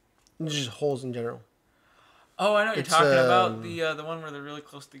 Just holes in general. Oh, I know what you're talking about. The one where they're really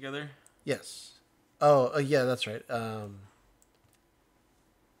close together? Yes. Oh, yeah, that's right.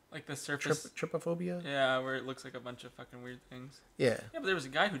 Like the surface... Trypophobia? Yeah, where it looks like a bunch of fucking weird things. Yeah. Yeah, but there was a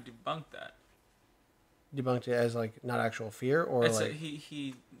guy who debunked that. Debunked it as, like, not actual fear, or like...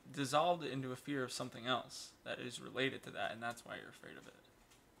 He dissolved it into a fear of something else that is related to that, and that's why you're afraid of it.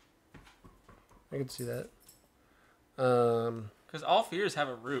 I could see that. Because all fears have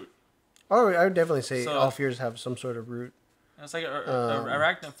a root. Oh, I would definitely say all fears have some sort of root. And it's like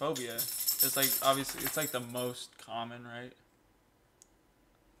arachnophobia. It's like, obviously, it's like the most common, right?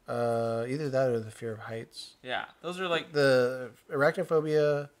 Either that or the fear of heights. Yeah, those are like... The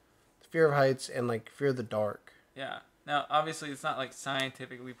arachnophobia, the fear of heights, and like fear of the dark. Yeah. Now, obviously, it's not like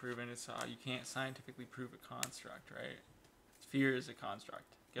scientifically proven. It's you can't scientifically prove a construct, right? Fear is a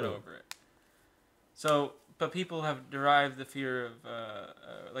construct. Get over it. So, but people have derived the fear of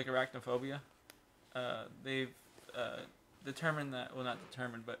like arachnophobia. They've determined that, well, not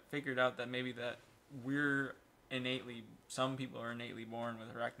determined, but figured out that maybe that some people are innately born with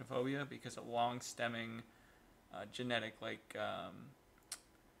arachnophobia because of long-stemming genetic, like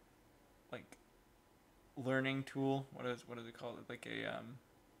learning tool. What is it called? Like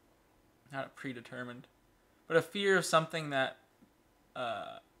not a predetermined, but a fear of something that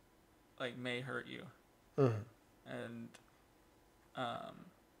like may hurt you. And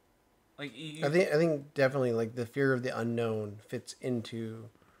like I think definitely like the fear of the unknown fits into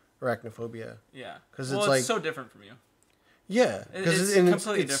arachnophobia. Yeah, because it's like so different from you. Yeah, because it's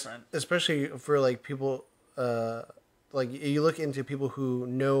completely different. Especially for like people, like you look into people who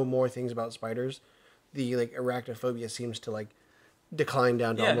know more things about spiders, the like arachnophobia seems to like decline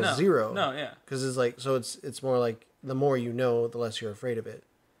down to almost zero. No, yeah. Because it's like it's more like the more you know, the less you're afraid of it.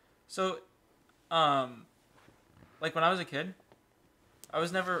 So, like when I was a kid, I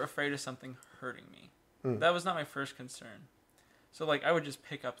was never afraid of something hurting me. That was not my first concern. So like I would just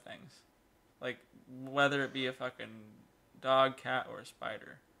pick up things, like whether it be a fucking dog, cat, or a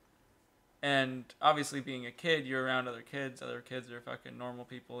spider. And obviously being a kid, you're around other kids. Other kids are fucking normal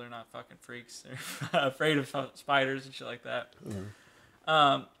people. They're not fucking freaks. They're afraid of spiders and shit like that.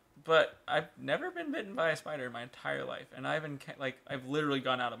 But I've never been bitten by a spider in my entire life, and I've literally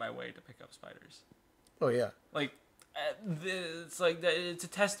gone out of my way to pick up spiders. Oh yeah. Like, it's like it's a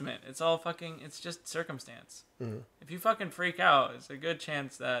testament. It's all fucking. It's just circumstance. If you fucking freak out, it's a good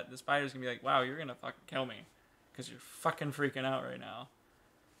chance that the spider's gonna be like, "Wow, you're gonna fucking kill me," because you're fucking freaking out right now.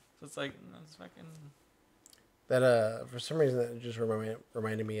 So it's like that's fucking. That for some reason that just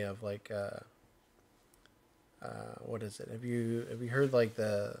reminded me of like what is it? Have you heard like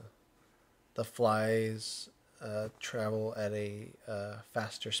the flies travel at a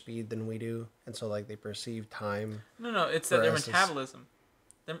faster speed than we do, and so like they perceive time? No, it's that their metabolism.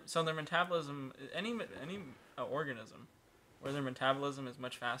 Their metabolism, any organism, where their metabolism is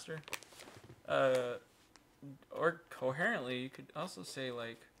much faster, or coherently, you could also say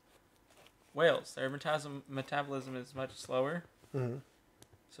like whales. Their metabolism is much slower.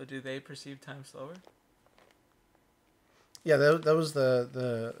 So do they perceive time slower? Yeah, that was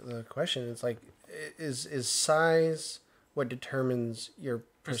the question. It's like, is size what determines your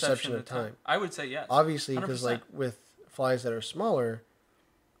perception of time? I would say yes. Obviously, because like with flies that are smaller,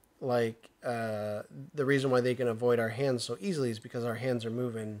 like the reason why they can avoid our hands so easily is because our hands are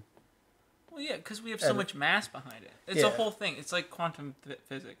moving. Well, yeah, because we have so much mass behind it. It's a whole thing. It's like quantum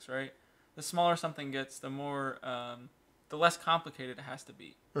physics, right? The smaller something gets, the more, the less complicated it has to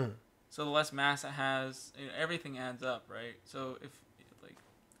be. So the less mass it has, everything adds up, right? So if, like,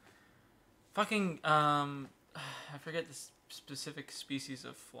 fucking, I forget the specific species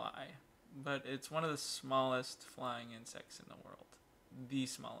of fly, but it's one of the smallest flying insects in the world. The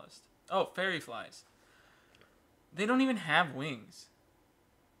smallest. Oh, fairy flies. They don't even have wings.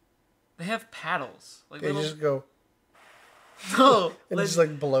 They have paddles. Like they just go. No, and just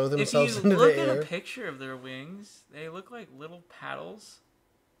like blow themselves into the air. If you look at a picture of their wings, they look like little paddles.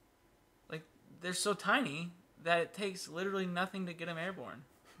 Like they're so tiny that it takes literally nothing to get them airborne.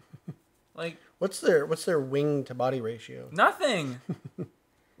 Like what's their wing to body ratio? Nothing.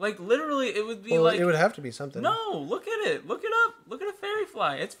 Like literally, it would be like it would have to be something. No, look at it. Look it up. Look at a fairy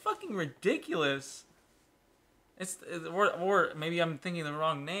fly. It's fucking ridiculous. It's or maybe I'm thinking the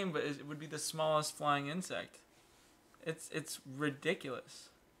wrong name, but it would be the smallest flying insect. It's ridiculous.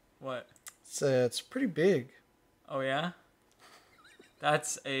 What? It's pretty big. Oh yeah.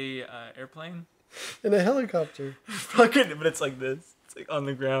 That's a airplane. And a helicopter. Fucking, but it's like this. It's like on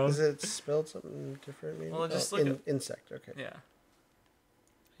the ground. Is it spelled something different? Maybe? Well, just look at insect. Okay. Yeah.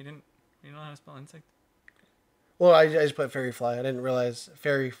 You don't know how to spell insect? Well, I just put fairy fly. I didn't realize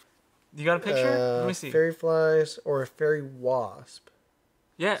fairy. You got a picture? Let me see. Fairy flies or a fairy wasp.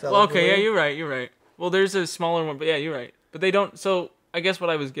 Yeah. Well, okay. Yeah, you're right. You're right. Well, there's a smaller one, but yeah, you're right. But they don't. So I guess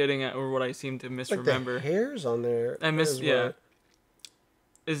what I was getting at, or what I seem to misremember, like the hairs on there. Yeah.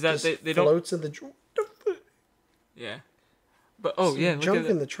 Is that they don't floats in the yeah. But yeah, look junk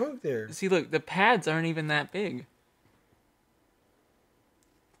in the trunk there. See, look, the pads aren't even that big.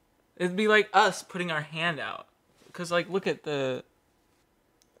 It'd be like us putting our hand out, because like look at the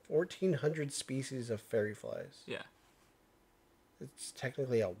 1,400 species of fairy flies. Yeah. It's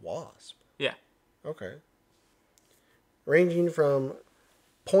technically a wasp. Yeah. Okay. Ranging from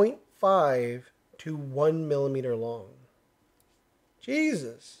 0.5 to 1 millimeter long.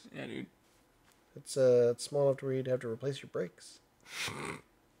 Jesus. Yeah, dude. It's small enough to where you'd have to replace your brakes.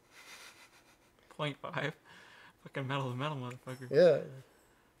 0.5. Fucking metal to metal, motherfucker. Yeah.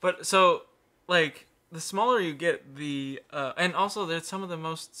 But so, like, the smaller you get, the and also they're some of the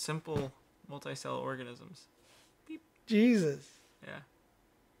most simple multicellular organisms. Beep. Jesus. Yeah.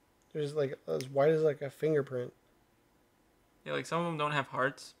 There's like as wide as like a fingerprint. Yeah, like some of them don't have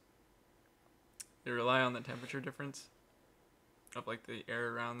hearts. They rely on the temperature difference of like the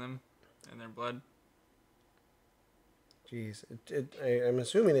air around them and their blood. Jeez, I'm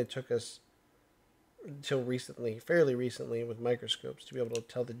assuming it took us until fairly recently, with microscopes to be able to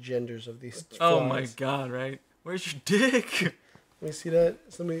tell the genders of these flies. Oh my god! Right? Where's your dick? Let me see that.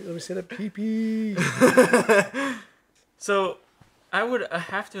 Let me see that pee-pee. So, I would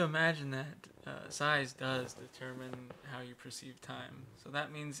have to imagine that size does determine how you perceive time. So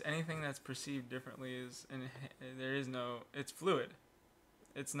that means anything that's perceived differently it's fluid.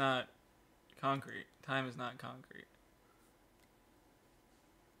 It's not concrete. Time is not concrete.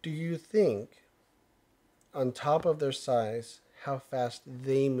 Do you think, on top of their size, how fast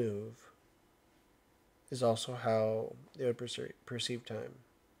they move is also how they would perceive time?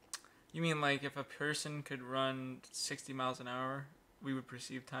 You mean like if a person could run 60 miles an hour, we would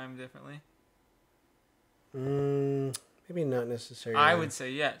perceive time differently? Maybe not necessarily. I would say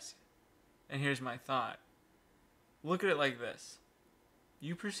yes. And here's my thought. Look at it like this.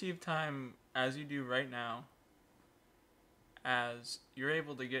 You perceive time as you do right now, as you're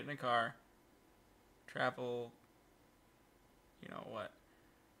able to get in a car, travel,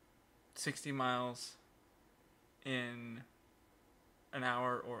 60 miles in an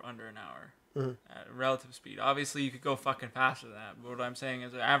hour or under an hour at a relative speed. Obviously, you could go fucking faster than that, but what I'm saying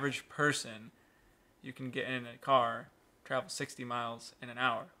is an average person, you can get in a car, travel 60 miles in an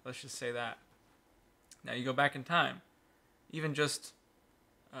hour. Let's just say that. Now you go back in time, even just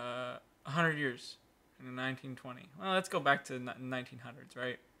 100 years in 1920. Well, let's go back to 1900s,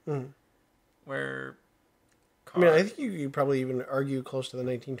 right? Where cars... I think you probably even argue close to the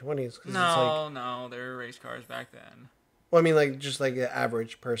 1920s. No, there were race cars back then. Well, just like the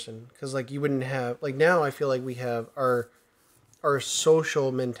average person. Because, you wouldn't have... now I feel like we have... Our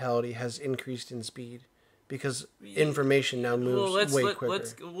social mentality has increased in speed. Because information now moves way quicker.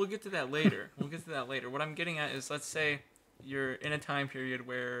 We'll get to that later. What I'm getting at is, let's say you're in a time period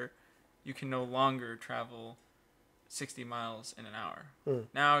where you can no longer travel 60 miles in an hour.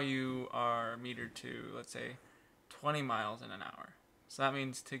 Now you are metered to, let's say, 20 miles in an hour. So that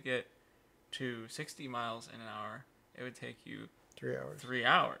means to get to 60 miles in an hour, it would take you 3 hours. 3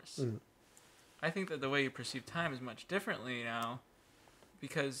 hours. I think that the way you perceive time is much differently now,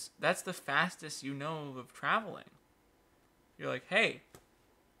 because that's the fastest you know of traveling. You're like, hey,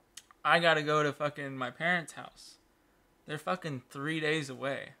 I gotta go to fucking my parents' house. They're fucking 3 days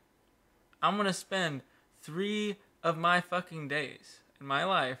away. I'm gonna spend 3 of my fucking days in my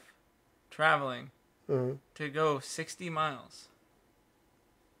life traveling to go 60 miles.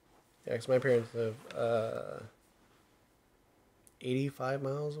 Yeah, because my parents live 85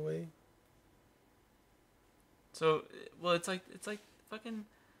 miles away. So, well, it's like fucking,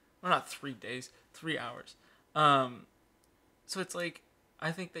 well, not 3 days, 3 hours. So it's like,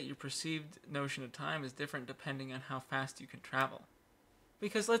 I think that your perceived notion of time is different depending on how fast you can travel.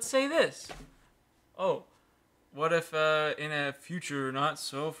 Because let's say this. Oh, what if in a future not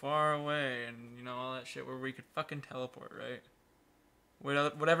so far away and, all that shit where we could fucking teleport, right?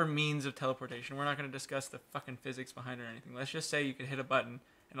 Whatever means of teleportation. We're not going to discuss the fucking physics behind it or anything. Let's just say you could hit a button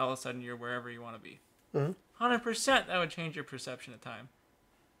and all of a sudden you're wherever you want to be. 100% that would change your perception of time.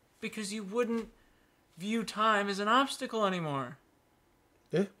 Because you wouldn't view time as an obstacle anymore.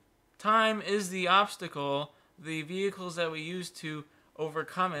 Yeah. Time is the obstacle. The vehicles that we use to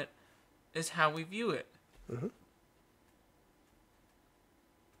overcome it is how we view it.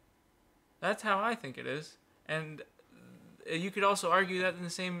 That's how I think it is. And you could also argue that in the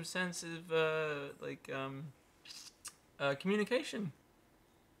same sense of communication.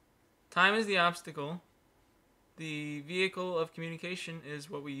 Time is the obstacle. The vehicle of communication is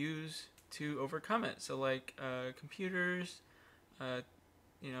what we use to overcome it. So computers,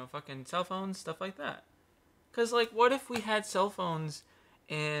 fucking cell phones, stuff like that. Because what if we had cell phones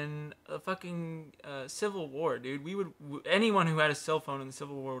in a fucking Civil War, dude? Anyone who had a cell phone in the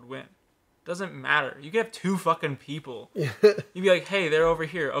Civil War would win. Doesn't matter. You could have 2 fucking people. You'd be like, hey, they're over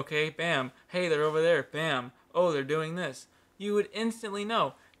here. Okay, bam. Hey, they're over there. Bam. Oh, they're doing this. You would instantly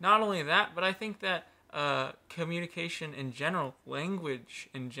know. Not only that, but I think that communication in general, language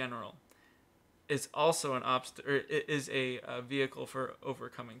in general, is also is a vehicle for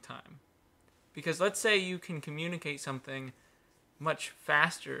overcoming time. Because let's say you can communicate something much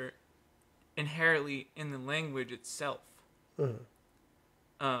faster inherently in the language itself.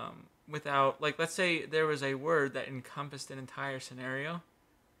 Without, let's say there was a word that encompassed an entire scenario,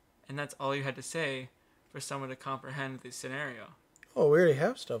 and that's all you had to say for someone to comprehend the scenario. Oh, we already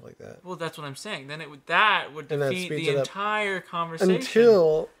have stuff like that. Well, that's what I'm saying. Then that would defeat the entire conversation.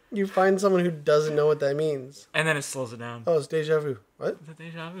 Until you find someone who doesn't know what that means. And then it slows it down. Oh, it's deja vu. What? It's a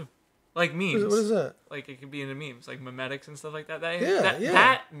deja vu. Like memes. What is that? It could be in the memes, like memetics and stuff like that.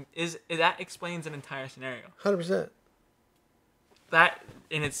 That explains an entire scenario. 100%. That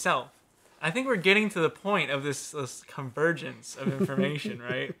in itself. I think we're getting to the point of this convergence of information,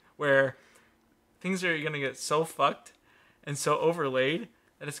 right? Where things are going to get so fucked and so overlaid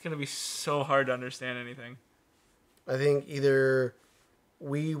that it's going to be so hard to understand anything. I think either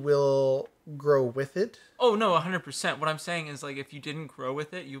we will grow with it. Oh no, 100%. What I'm saying is like if you didn't grow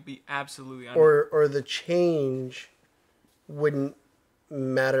with it, you'll be absolutely or the change wouldn't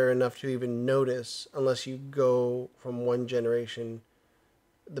matter enough to even notice unless you go from one generation,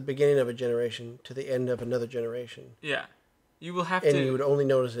 the beginning of a generation, to the end of another generation. Yeah. You will have and to... you would only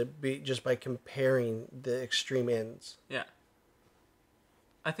notice it just by comparing the extreme ends. Yeah.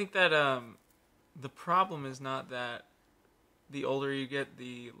 I think that the problem is not that the older you get,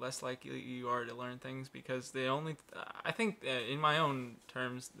 the less likely you are to learn things, because I think in my own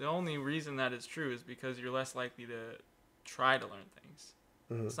terms, the only reason that is true is because you're less likely to try to learn things.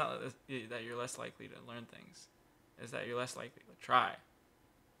 Mm-hmm. It's not that you're less likely to learn things. It's that you're less likely to try.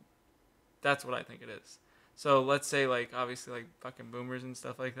 That's what I think it is. So let's say, like, obviously, like, fucking boomers and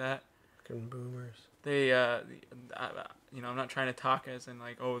stuff like that. Fucking boomers. They, I'm not trying to talk as in,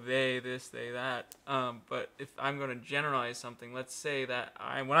 like, oh, they, this, they, that. But if I'm going to generalize something, let's say that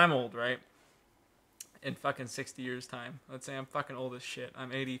when I'm old, right? In fucking 60 years' time. Let's say I'm fucking old as shit.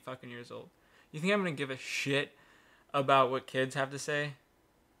 I'm 80 fucking years old. You think I'm going to give a shit about what kids have to say?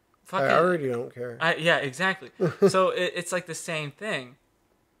 Fucking, I already don't care. Yeah, exactly. So it's like the same thing.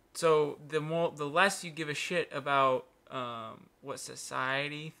 So the less you give a shit about what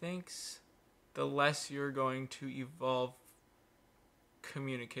society thinks, the less you're going to evolve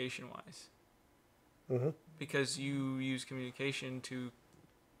communication-wise. Mm-hmm. Because you use communication to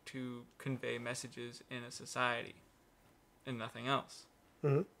convey messages in a society and nothing else.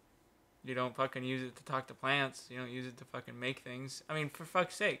 Mm-hmm. You don't fucking use it to talk to plants. You don't use it to fucking make things. I mean, for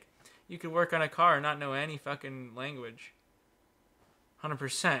fuck's sake. You could work on a car and not know any fucking language.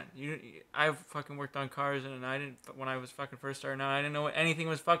 100%. I've fucking worked on cars, and I didn't, when I was fucking first starting out, I didn't know what anything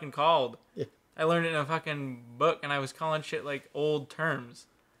was fucking called. Yeah. I learned it in a fucking book, and I was calling shit like old terms.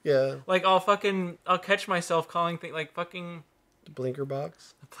 Yeah. Like, I'll catch myself calling things like fucking... The blinker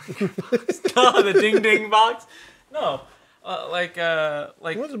box? The blinker box. No, the ding ding box. No. Like...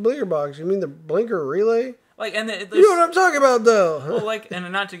 What's a blinker box? You mean the blinker relay? Like, and you know what I'm talking about, though. Well, like,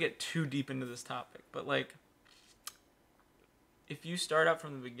 and not to get too deep into this topic, but like... If you start out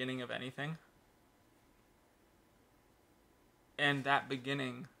from the beginning of anything, and that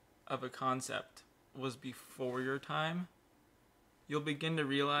beginning of a concept was before your time, you'll begin to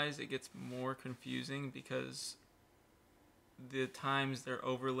realize it gets more confusing because the times they're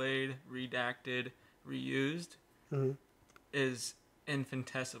overlaid, redacted, reused mm-hmm. is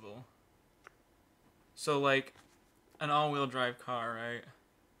infinitesimal. So, like, an all-wheel drive car, right?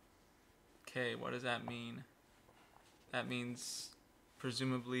 Okay, what does that mean? That means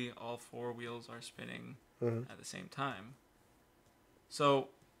presumably all four wheels are spinning mm-hmm. at the same time. So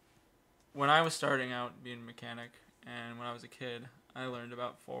when I was starting out being a mechanic and when I was a kid, I learned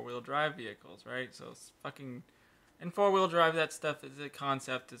about four-wheel drive vehicles, right? So it's fucking... And four-wheel drive, that stuff, the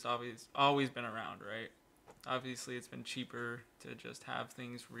concept has always been around, right? Obviously, it's been cheaper to just have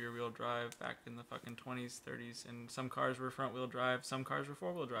things rear-wheel drive back in the fucking 20s, 30s, and some cars were front-wheel drive, some cars were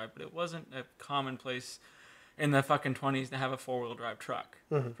four-wheel drive, but it wasn't a commonplace in the fucking 20s to have a four-wheel drive truck.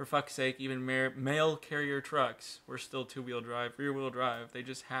 Mm-hmm. For fuck's sake, even mail carrier trucks were still two-wheel drive, rear-wheel drive. They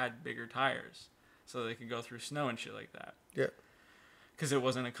just had bigger tires so they could go through snow and shit like that. Yeah. Because it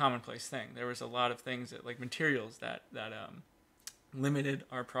wasn't a commonplace thing. There was a lot of things that, like materials that limited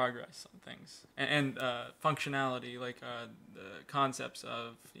our progress on things. And functionality, like the concepts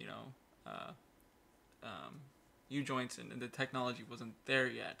of, U-joints and the technology wasn't there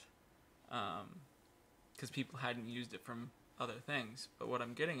yet. Because people hadn't used it from other things. But what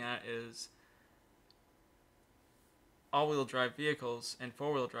I'm getting at is all-wheel drive vehicles and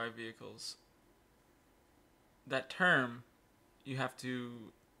four-wheel drive vehicles, that term you have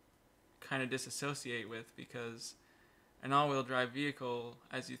to kind of disassociate with, because an all-wheel drive vehicle,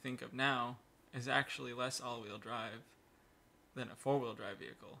 as you think of now, is actually less all-wheel drive than a four-wheel drive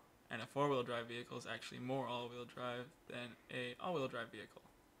vehicle. And a four-wheel drive vehicle is actually more all-wheel drive than a all-wheel drive vehicle.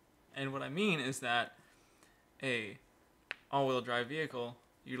 And what I mean is that a all-wheel drive vehicle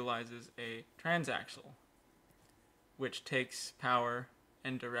utilizes a transaxle, which takes power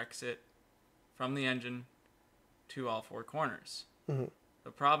and directs it from the engine to all four corners. Mm-hmm.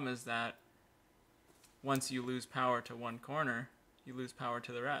 The problem is that once you lose power to one corner, you lose power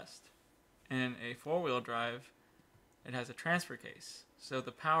to the rest. In a four-wheel drive, it has a transfer case. So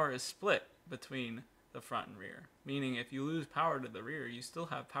the power is split between the front and rear. Meaning if you lose power to the rear, you still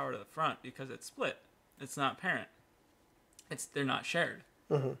have power to the front because it's split. It's not parent. They're not shared.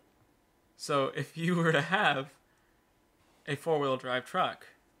 Mm-hmm. So if you were to have a four-wheel drive truck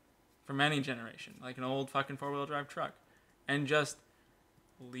from any generation, like an old fucking four-wheel drive truck, and just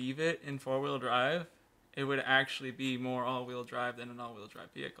leave it in four-wheel drive it would actually be more all-wheel drive than an all-wheel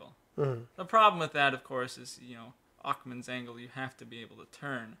drive vehicle. Mm-hmm. The problem with that, of course, is, Achman's angle. You have to be able to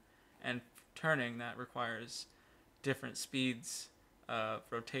turn, and turning, that requires different speeds of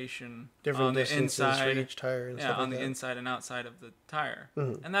rotation Different on the distances inside, for each tire and stuff on like the that. inside and outside of the tire.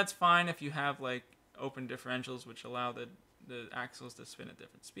 Mm-hmm. And that's fine if you have like open differentials, which allow the axles to spin at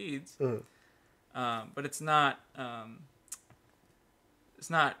different speeds. Mm-hmm. But it's not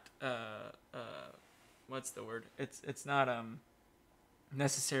what's the word? It's not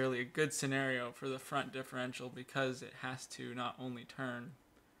necessarily a good scenario for the front differential, because it has to not only turn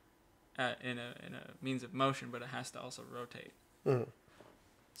in a means of motion, but it has to also rotate. Mm-hmm.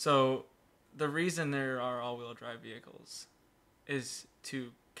 So the reason there are all-wheel drive vehicles is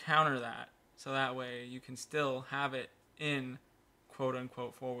to counter that, so that way you can still have it in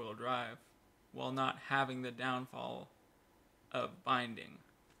quote-unquote four-wheel drive while not having the downfall of binding.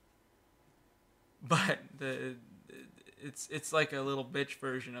 But it's like a little bitch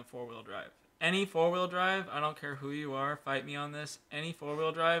version of four-wheel drive. Any four-wheel drive, I don't care who you are, fight me on this, any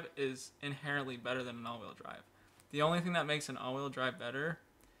four-wheel drive is inherently better than an all-wheel drive. The only thing that makes an all-wheel drive better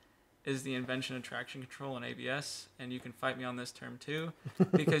is the invention of traction control and ABS, and you can fight me on this term too,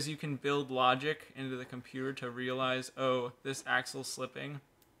 because you can build logic into the computer to realize, oh, this axle's slipping,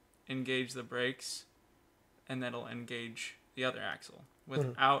 engage the brakes, and that'll engage the other axle.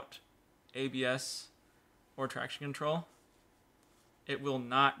 Without ABS or traction control, it will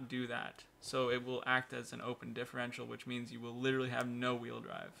not do that. So it will act as an open differential, which means you will literally have no wheel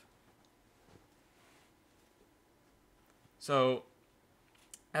drive. So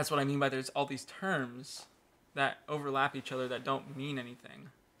that's what I mean by there's all these terms that overlap each other that don't mean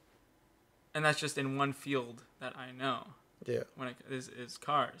anything. And that's just in one field that I know. Yeah. When it is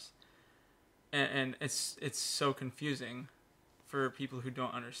cars. And it's so confusing for people who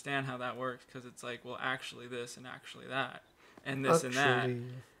don't understand how that works, because it's like, well, actually this and actually that and this and that.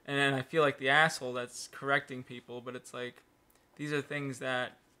 And then I feel like the asshole that's correcting people, but it's like, these are things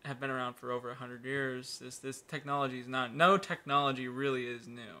that have been around for over 100 years. This technology is not, no technology really is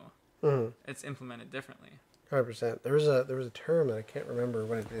new. Mm-hmm. It's implemented differently. 100%. There was a term that I can't remember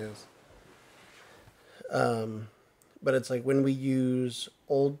what it is. But it's like when we use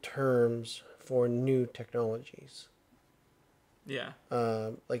old terms for new technologies. Yeah.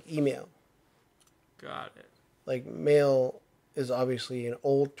 Like email. Got it. Like mail is obviously an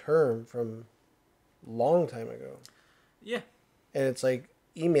old term from a long time ago. Yeah. And it's like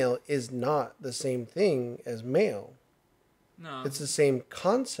email is not the same thing as mail. No. It's the same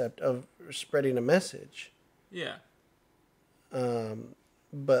concept of spreading a message. Yeah.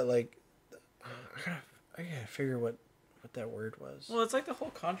 But like, I gotta figure what that word was. Well, it's like the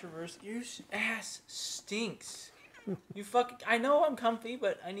whole controversy. Your ass stinks. You fucking. I know I'm comfy,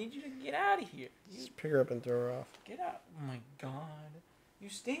 but I need you to get out of here. Just pick her up and throw her off. Get out. Oh my god. You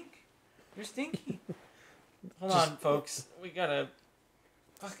stink. You're stinky. Hold on, folks. We got a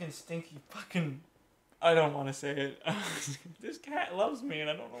fucking stinky fucking. I don't want to say it. This cat loves me, and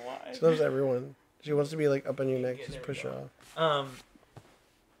I don't know why. She loves everyone. She wants to be like up on your neck. Just push her off.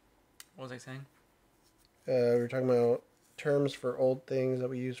 What was I saying? We were talking about terms for old things that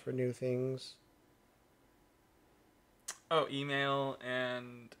we use for new things. Oh, email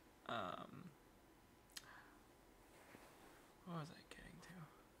and what was I getting to?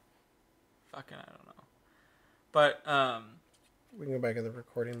 Fucking, I don't know. But we can go back in the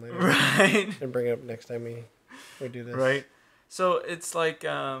recording later, right? And bring it up next time we do this. Right. So it's like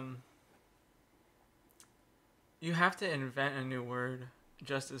you have to invent a new word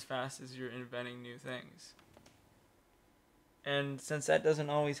just as fast as you're inventing new things. And since that doesn't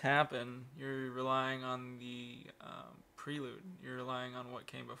always happen, you're relying on the prelude. You're relying on what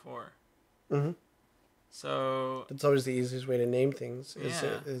came before. Mm-hmm. So it's always the easiest way to name things.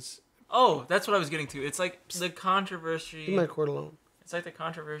 Oh, that's what I was getting to. It's like the controversy. Leave my cord alone. It's like the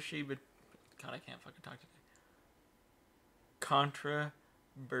controversy, but God, I can't fucking talk today.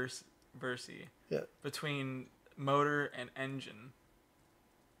 Controversy. Yeah. Between motor and engine.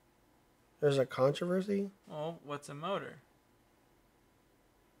 There's a controversy? Well, what's a motor?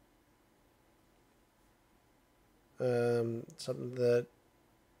 Something that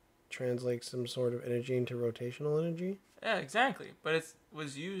translates some sort of energy into rotational energy? Yeah, exactly. But it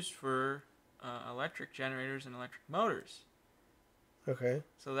was used for electric generators and electric motors. Okay.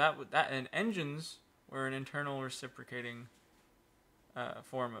 So that and engines were an internal reciprocating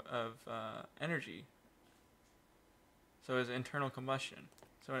form of energy. So it was internal combustion.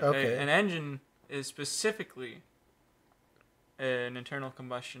 So an engine is specifically an internal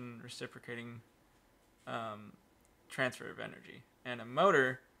combustion reciprocating transfer of energy. And a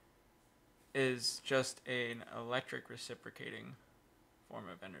motor is just an electric reciprocating form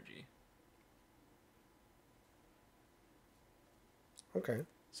of energy. Okay.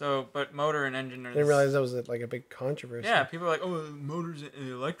 So, but motor and engine are... I didn't realize that was like a big controversy. Yeah, people are like, oh, motors and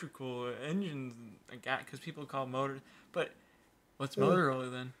electrical engines, because people call motors. But what's motor really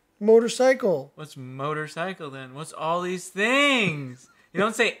then? Motorcycle. What's motorcycle then? What's all these things? You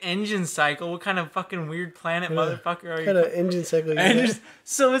don't say engine cycle. What kind of fucking weird planet motherfucker are you? What kind of engine cycle?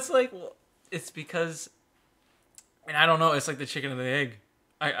 So it's like, well, it's because, and I don't know. It's like the chicken and the egg.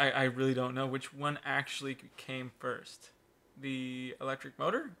 I really don't know which one actually came first. The electric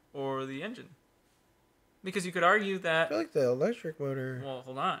motor or the engine? Because you could argue that... I feel like the electric motor... Well,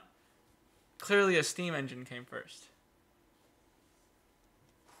 hold on. Clearly a steam engine came first.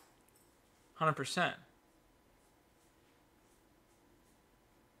 100%.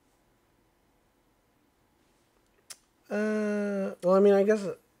 Well, I mean, I guess...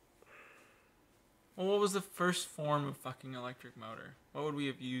 Well, what was the first form of fucking electric motor? What would we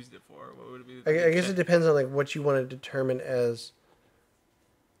have used it for? What would it be? I guess it depends on like what you want to determine as.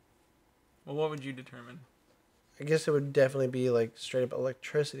 Well, what would you determine? I guess it would definitely be like straight up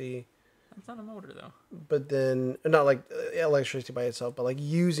electricity. That's not a motor though. But then not like electricity by itself, but like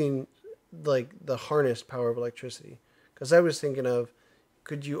using like the harnessed power of electricity. Because I was thinking of,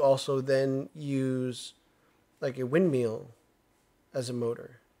 could you also then use like a windmill as a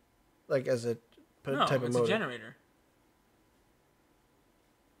motor, like as a type of motor? No, it's a generator.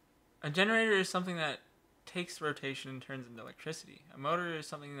 A generator is something that takes rotation and turns into electricity. A motor is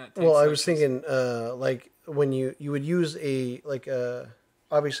something that takes... Well, I was thinking like when you would use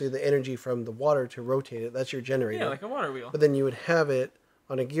obviously the energy from the water to rotate it. That's your generator. Yeah, like a water wheel. But then you would have it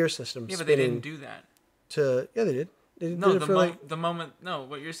on a gear system. Yeah, but they didn't do that. Yeah, they did. They No, did the moment... No,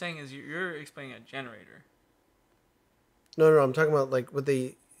 what you're saying is you're explaining a generator. No, I'm talking about like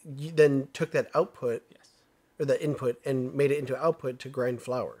you then took that output... Yes. Or that input and made it into output to grind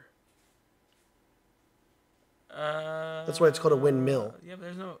flour. That's why it's called a windmill. Yeah, but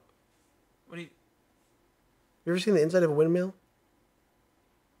there's no... What do you... You ever seen the inside of a windmill?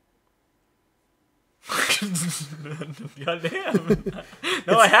 Goddamn.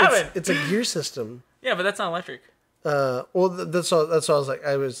 No, I haven't. It's a gear system. Yeah, but that's not electric. Well, that's all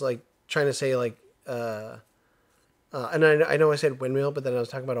I was like trying to say like, and I know I said windmill, but then I was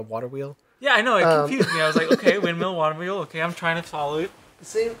talking about a water wheel. Yeah, I know. It confused me. I was like, okay, windmill, water wheel. Okay, I'm trying to follow it.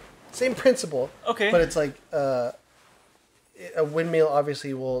 Same principle. Okay. But it's like a windmill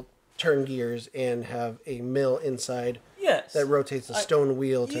obviously will turn gears and have a mill inside. Yes. That rotates a stone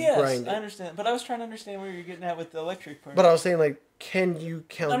wheel to grind it. I understand. But I was trying to understand where you're getting at with the electric part. But I was saying, like, can you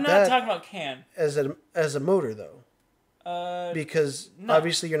count that... I'm not talking about can. As a motor, though? Because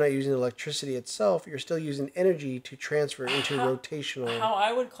obviously you're not using electricity itself. You're still using energy to transfer into rotational... How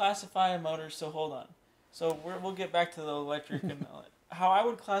I would classify a motor... So, hold on. So, we'll get back to the electric and... How I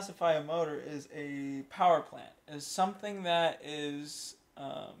would classify a motor is a power plant. Is something that is...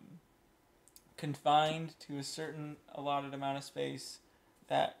 confined to a certain allotted amount of space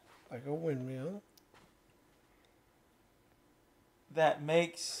that... Like a windmill. That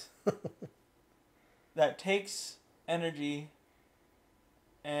makes... that takes energy,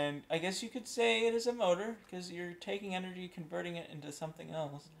 and I guess you could say it is a motor, because you're taking energy, converting it into something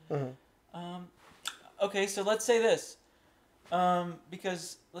else. Mm-hmm. Okay, so let's say this.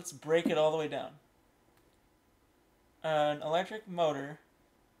 Because let's break it all the way down. An electric motor...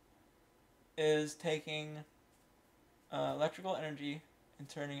 is taking electrical energy and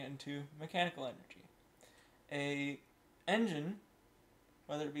turning it into mechanical energy. A engine,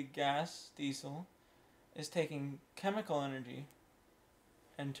 whether it be gas, diesel, is taking chemical energy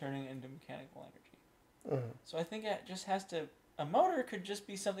and turning it into mechanical energy. Mm-hmm. So I think it just has to... A motor could just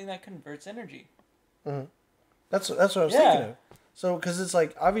be something that converts energy. Mm-hmm. That's what I was thinking of. So, because it's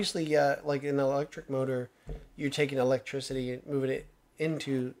like, obviously, like an electric motor, you're taking electricity and moving it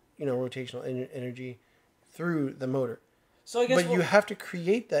into... rotational energy through the motor. So I guess... But you have to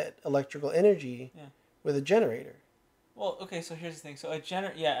create that electrical energy with a generator. Well, okay, so here's the thing. So a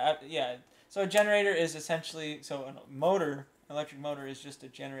So a generator is essentially... So a electric motor is just a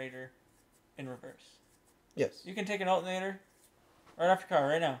generator in reverse. Yes. You can take an alternator right off your car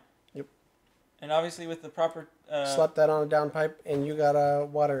right now. Yep. And obviously with the proper... slap that on a downpipe and you got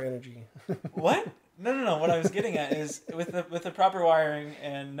water energy. What? No. What I was getting at is with the proper wiring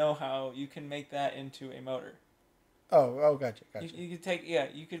and know-how, you can make that into a motor. Oh, gotcha. You could take... Yeah,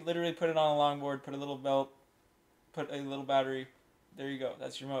 you could literally put it on a longboard, put a little belt, put a little battery. There you go.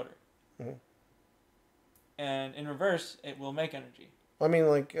 That's your motor. Mm-hmm. And in reverse, it will make energy. I mean,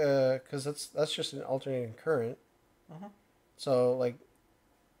 like, because that's just an alternating current. Uh-huh. So, like,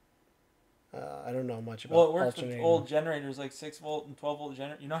 I don't know much about Well, it works alternating. with old generators, like 6-volt and 12-volt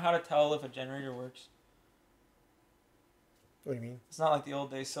generator. You know how to tell if a generator works? What do you mean? It's not like the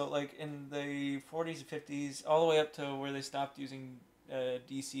old days. So, like, in the 40s and 50s, all the way up to where they stopped using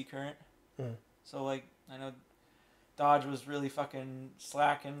DC current. Mm. So, like, I know Dodge was really fucking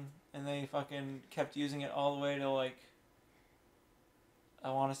slacking, and they fucking kept using it all the way to, like,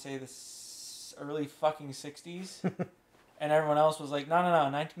 I want to say the early fucking 60s. And everyone else was like, no,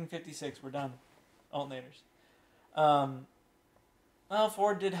 1956, we're done. Alternators. Well,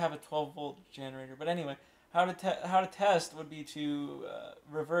 Ford did have a 12-volt generator. But anyway, how to test would be to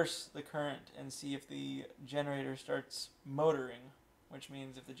reverse the current and see if the generator starts motoring, which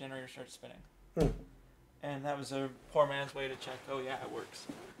means if the generator starts spinning. And that was a poor man's way to check, oh yeah, it works.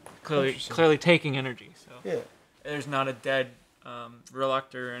 Clearly taking energy. So yeah. There's not a dead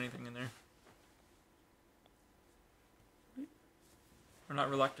reluctor or anything in there. Or not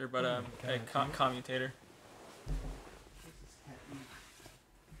reluctor, but a commutator.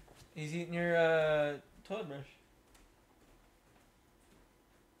 He's eating your toilet brush.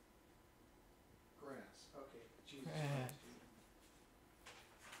 Grass. Okay. Jesus.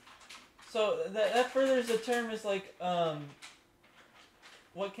 So that furthers the term is like,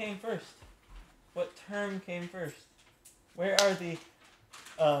 what came first? What term came first? Where are the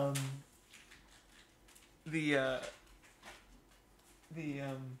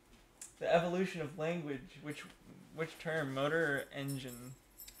evolution of language? Which term? Motor or engine?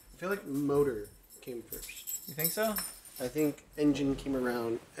 I feel like motor came first. You think so? I think engine came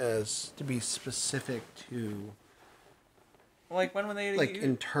around as to be specific to Like when they like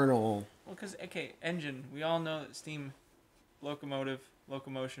internal. Well, because okay, engine. We all know that steam,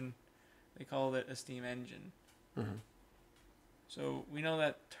 locomotion. They called it a steam engine. Mm-hmm. So we know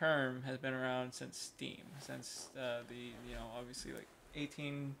that term has been around since steam, since obviously like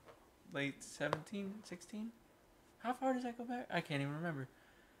late 17, 16? How far does that go back? I can't even remember.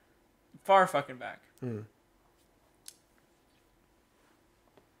 Far fucking back. Mm.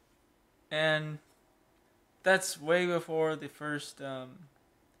 And that's way before the first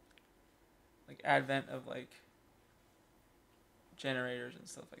advent of like generators and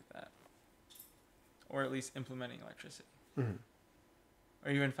stuff like that. Or at least implementing electricity. Mm-hmm.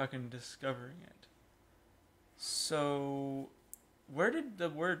 Or even fucking discovering it. So, where did the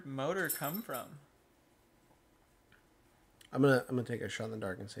word motor come from? I'm gonna take a shot in the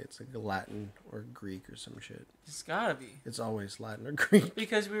dark and say it's like Latin or Greek or some shit. It's gotta be. It's always Latin or Greek.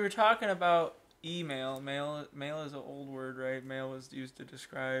 Because we were talking about email. Mail is an old word, right? Mail was used to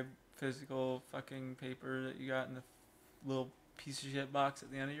describe physical fucking paper that you got in the little piece of shit box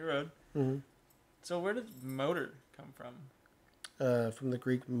at the end of your road. Mm-hmm. So where did motor come from? From the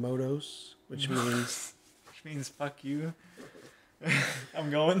Greek motos, which means... Which means fuck you. I'm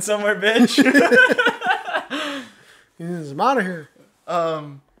going somewhere, bitch. I'm out of here.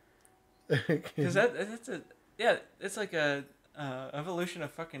 Because that's a... Yeah, it's like a evolution of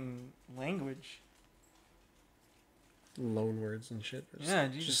fucking language. Loan words and shit. Yeah,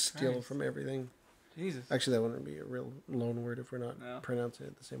 Jesus just steal Christ. From everything. Jesus. Actually, that wouldn't be a real loan word if we're not pronouncing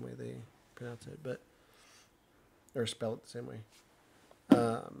it the same way they pronounce it, but... Or spell it the same way.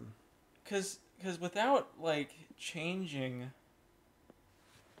 Because without, like, changing...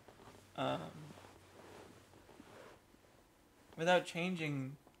 without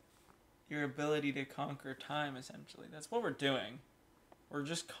changing your ability to conquer time, essentially. That's what we're doing. We're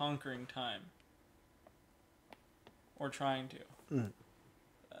just conquering time. Or trying to. Mm.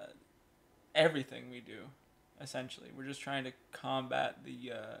 Everything we do, essentially. We're just trying to combat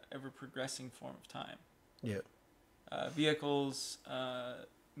the ever-progressing form of time. Yeah. Vehicles,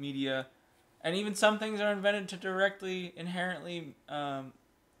 media, and even some things are invented to directly, inherently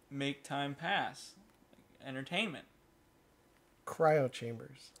make time pass. Like entertainment. Cryo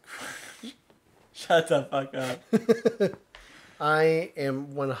chambers. Shut the fuck up. I am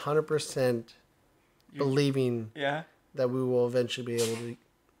 100% believing that we will eventually be able to...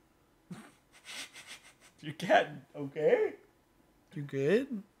 Your cat okay? You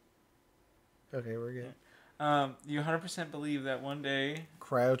good? Okay, we're good. You 100% believe that one day...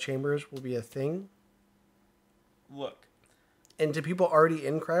 Cryo chambers will be a thing? Look. And do people already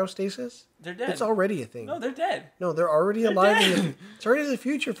in cryostasis? They're dead. It's already a thing. No, they're dead. No, they're already alive. It's already the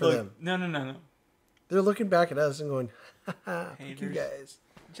future for them. No. They're looking back at us and going, haha, fuck you Haters. guys.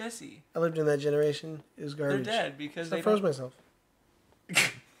 Jesse. I lived in that generation. It was garbage. They're dead because I froze myself.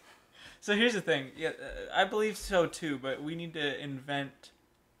 So here's the thing. Yeah, I believe so too, but we need to invent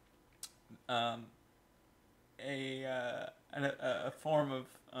a form of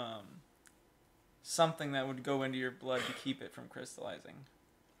something that would go into your blood to keep it from crystallizing.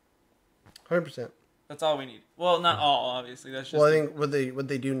 100%. That's all we need. Well, not all, obviously. That's just. Well, I think what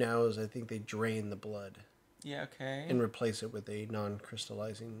they do now is I think they drain the blood. Yeah. Okay. And replace it with a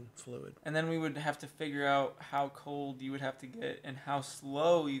non-crystallizing fluid. And then we would have to figure out how cold you would have to get and how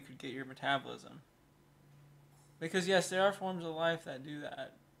slow you could get your metabolism. Because yes, there are forms of life that do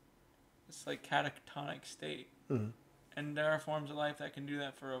that. It's like catatonic state. Mm-hmm. And there are forms of life that can do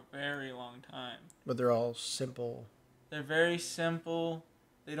that for a very long time. But they're all simple. They're very simple.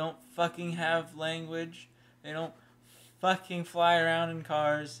 They don't fucking have language. They don't fucking fly around in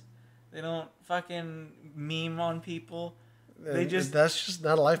cars. They don't fucking meme on people. They just... That's just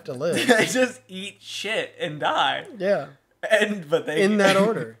not a life to live. They just eat shit and die. Yeah. But they... In that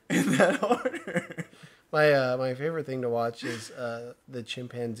order. In that order. My favorite thing to watch is the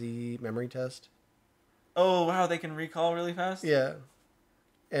chimpanzee memory test. Oh, wow, they can recall really fast? Yeah.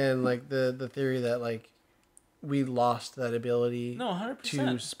 And, like, the theory that, like, we lost that ability 100%.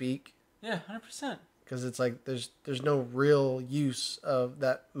 to speak. Yeah, 100%. Because it's like there's no real use of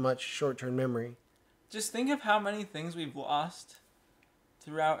that much short-term memory. Just think of how many things we've lost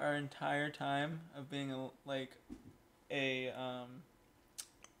throughout our entire time of being it's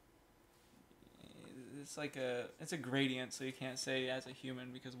a gradient, so you can't say as a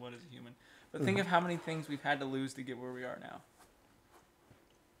human because what is a human? But think of how many things we've had to lose to get where we are now.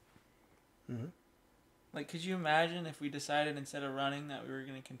 Mm-hmm. Like, could you imagine if we decided instead of running that we were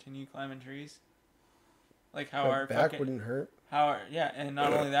going to continue climbing trees? Like how our back wouldn't hurt. And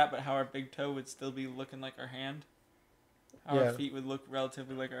not only that, but how our big toe would still be looking like our hand. How our feet would look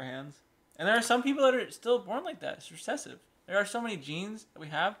relatively like our hands. And there are some people that are still born like that. It's recessive. There are so many genes that we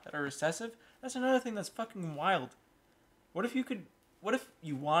have that are recessive. That's another thing that's fucking wild. What if you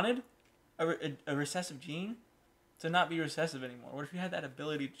wanted a recessive gene to not be recessive anymore? What if you had that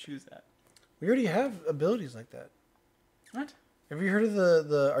ability to choose that? We already have abilities like that. What? Have you heard of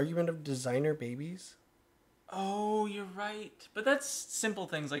the argument of designer babies? Oh, you're right. But that's simple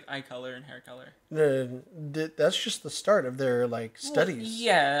things like eye color and hair color. That's just the start of their studies. Well,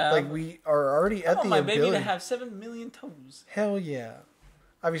 yeah. Like we are already at the my ability. baby to have 7 million toes. Hell yeah.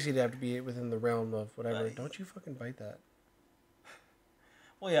 Obviously, it'd have to be within the realm of whatever. Don't you fucking bite that.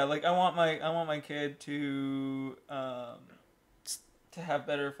 Well, yeah. Like I want my kid to have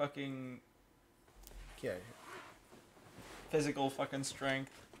better fucking physical fucking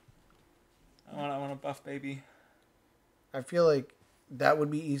strength. I want a buff baby. I feel like that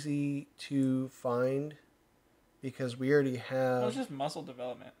would be easy to find because we already have. Well, it's just muscle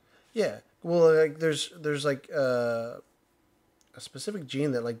development. Yeah, well, like there's like a specific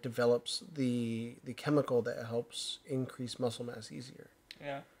gene that like develops the chemical that helps increase muscle mass easier.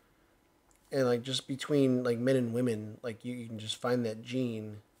 Yeah. And like just between like men and women, like you can just find that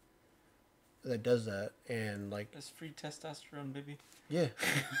gene that does that, and like that's free testosterone, baby. Yeah.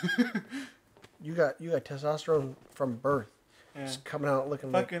 You got testosterone from birth. Yeah. Just coming out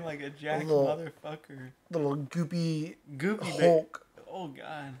looking fucking like a jacked motherfucker. Little goopy Hulk. Oh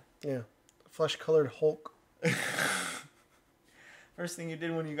god. Yeah. Flesh colored Hulk. First thing you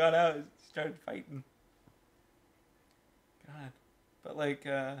did when you got out is you started fighting. God. But like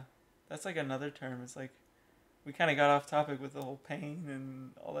that's like another term. It's like we kind of got off topic with the whole pain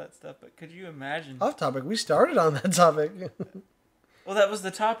and all that stuff, but could you imagine? Off topic? We started on that topic. Well, that was the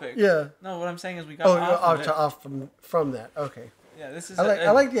topic. Yeah. No, what I'm saying is we got off from that. Okay. Yeah, this is.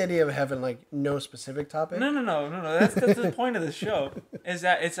 I like the idea of having like no specific topic. No. That's the point of the show. Is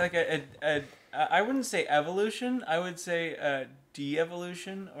that it's like a I wouldn't say evolution. I would say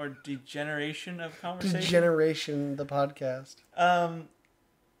de-evolution or degeneration of conversation. Degeneration, the podcast.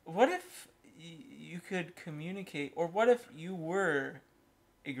 What if you could communicate, or what if you were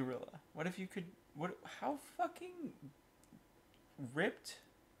a gorilla? What if you could? How fucking ripped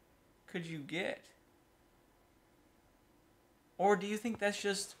could you get? Or do you think that's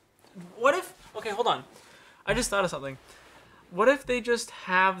just... What if... Okay, hold on. I just thought of something. What if they just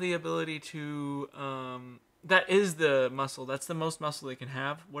have the ability to... that is the muscle. That's the most muscle they can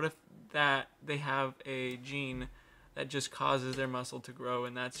have. What if that they have a gene that just causes their muscle to grow,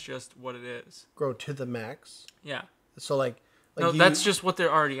 and that's just what it is? Grow to the max? Yeah. So, like no, that's just what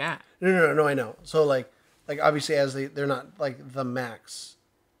they're already at. No, I know. So, like obviously as they're not like the max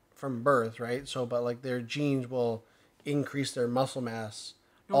from birth, right? So but like their genes will increase their muscle mass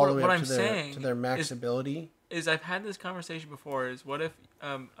all the way up to their max ability. Is I've had this conversation before, is what if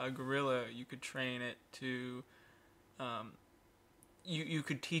a gorilla, you could train it to you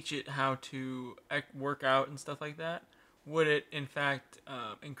could teach it how to work out and stuff like that. Would it in fact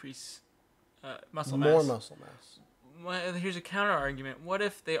increase muscle mass? More muscle mass. Well, here's a counter argument. What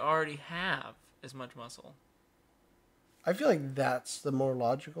if they already have as much muscle? I feel like that's the more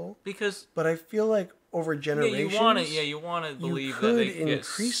logical. Because But I feel like over generations, you want to believe that could they could get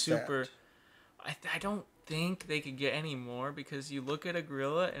increase super. that. I don't think they could get any more because you look at a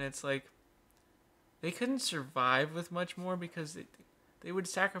gorilla and it's like they couldn't survive with much more because they would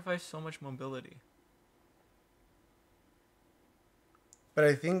sacrifice so much mobility. But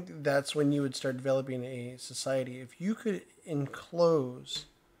I think that's when you would start developing a society. If you could enclose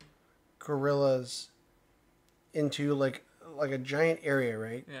gorillas into like a giant area,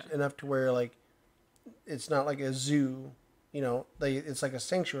 right? Yeah. Enough to where like it's not like a zoo, it's like a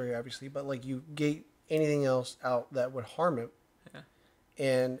sanctuary, obviously, but like you gate anything else out that would harm it, Yeah.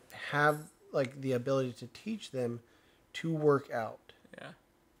 and have like the ability to teach them to work out, Yeah.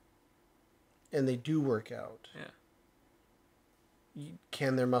 and they do work out. Yeah.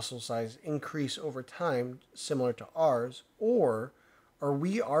 Can their muscle size increase over time, similar to ours, or are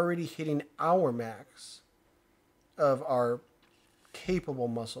we already hitting our max of our capable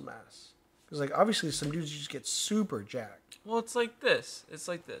muscle mass? Because like obviously some dudes just get super jacked. Well, it's like this.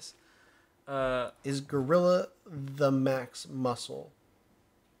 Is gorilla the max muscle?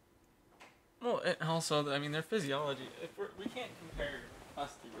 Well, and also, I mean, their physiology. We can't compare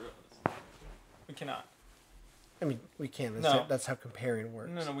us to gorillas. We cannot. I mean, we can. No. That's how comparing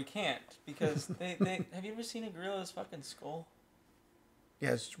works. No, we can't because they have you ever seen a gorilla's fucking skull?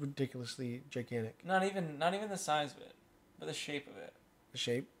 Yeah, it's ridiculously gigantic. Not even the size of it, but the shape of it. The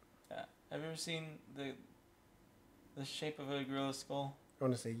shape? Yeah. Have you ever seen the shape of a gorilla's skull? I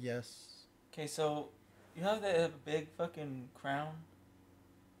want to say yes. Okay, so you have that big fucking crown.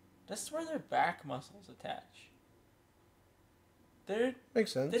 That's where their back muscles attach.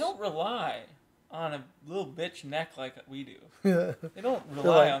 Makes sense. They don't rely on a little bitch neck like we do. Yeah. They don't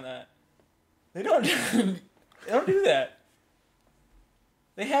rely on that. They don't. They don't do that.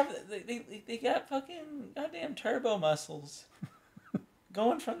 They got fucking goddamn turbo muscles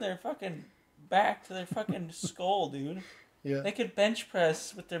going from their fucking back to their fucking skull, dude. Yeah. They could bench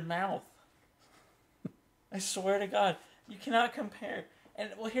press with their mouth. I swear to God, you cannot compare.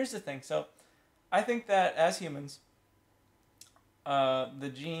 And well, here's the thing. So, I think that as humans,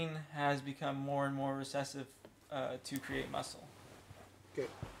 the gene has become more and more recessive to create muscle. Good.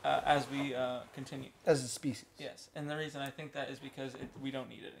 As we continue. As a species. Yes, and the reason I think that is because we don't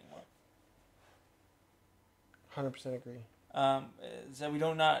need it anymore. 100% agree. Is that we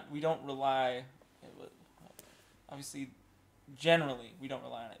don't rely. Obviously, generally, we don't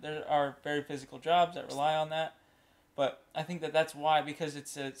rely on it. There are very physical jobs that rely on that, but I think that that's why, because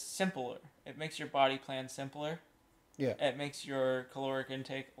it's simpler. It makes your body plan simpler. Yeah. It makes your caloric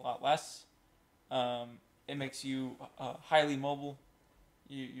intake a lot less. It makes you highly mobile.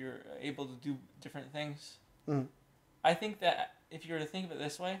 You're able to do different things. Mm. I think that if you were to think of it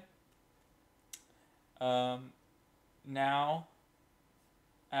this way, now,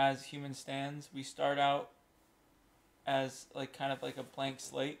 as human stands, we start out as like kind of like a blank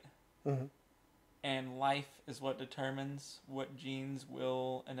slate, Mm-hmm. and life is what determines what genes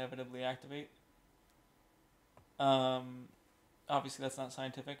will inevitably activate. Obviously that's not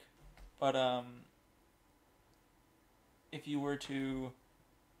scientific, but if you were to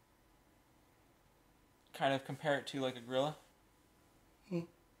kind of compare it to like a gorilla,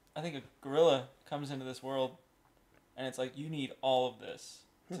 I think a gorilla comes into this world and it's like, you need all of this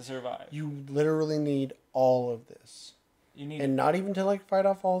to survive. You literally need all of this. You need And not even to like fight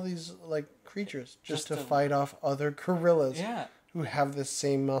off all these like creatures, just to fight off other gorillas who have the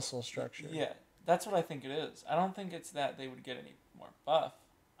same muscle structure. Yeah, that's what I think it is. I don't think it's that they would get any more buff.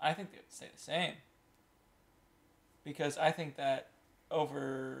 I think they would stay the same. Because I think that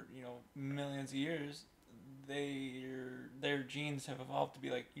over, millions of years, their genes have evolved to be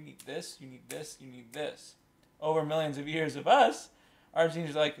like, you need this, you need this, you need this. Over millions of years of us, our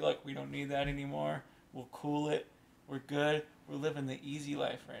genes are like, look, we don't need that anymore. We'll cool it. We're good. We're living the easy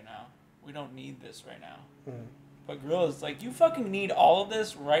life right now. We don't need this right now. Mm-hmm. But gorillas, like, you fucking need all of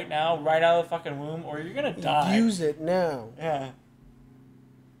this right now, right out of the fucking womb, or you're gonna die. Use it now. Yeah.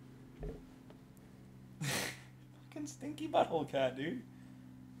 Fucking stinky butthole cat, dude.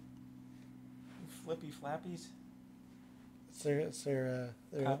 Flippy flappies. It's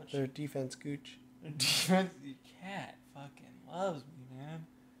their defense gooch. Their defense cat fucking loves me, man.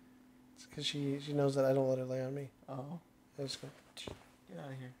 It's because she knows that I don't let her lay on me. Oh. I just go. Get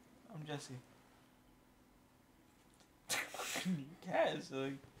out of here. I'm Jesse. Cat is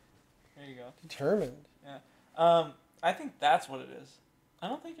like. There you go. Determined. Yeah. I think that's what it is. I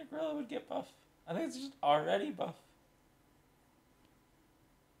don't think a gorilla would get buff. I think it's just already buff.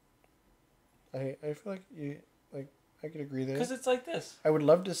 I feel like I could agree there. Because it's like this. I would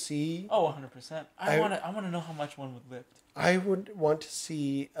love to see. Oh, 100%. I want to know how much one would lift. I would want to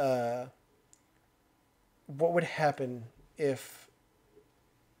see what would happen if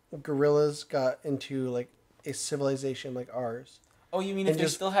gorillas got into like a civilization like ours. Oh, you mean if they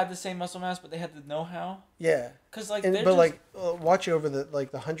still had the same muscle mass, but they had the know-how? Yeah. Because like, watch over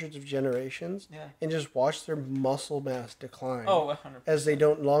the hundreds of generations, and just watch their muscle mass decline. Oh, 100%. As they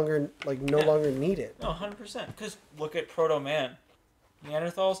no longer need it. No, 100%. Because look at proto-man,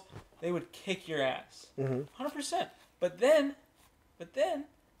 Neanderthals, they would kick your ass. 100%. But then,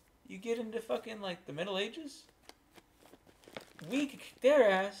 you get into fucking like the Middle Ages. We could kick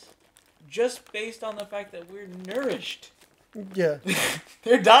their ass just based on the fact that we're nourished. Yeah.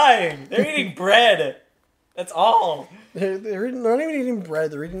 They're dying. They're eating bread. That's all. They're not even eating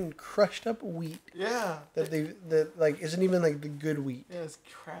bread. They're eating crushed up wheat. Yeah. That like isn't even like the good wheat. Yeah, it's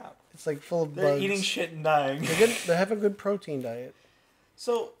crap. It's like full of bugs. They're eating shit and dying. They have a good protein diet.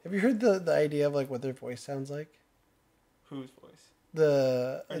 So have you heard the idea of like what their voice sounds like? Whose voice?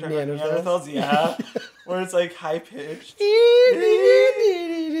 The Neanderthals. Yeah. Where it's like high pitched.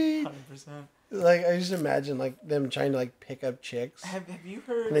 100%. Like I just imagine like them trying to like pick up chicks. Have you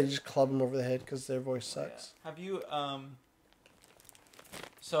heard? And they just club them over the head because their voice sucks. Yeah. Have you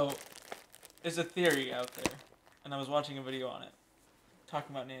So, there's a theory out there, and I was watching a video on it,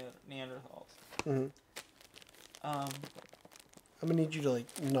 talking about Neanderthals. I'm gonna need you to like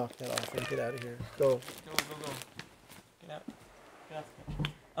knock that off and get out of here. Go. Get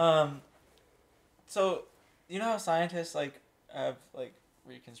out. So, you know how scientists like have like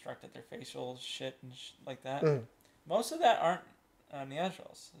reconstructed their facial shit and like that? Most of that aren't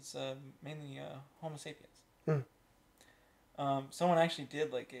Neanderthals. It's mainly Homo sapiens. Someone actually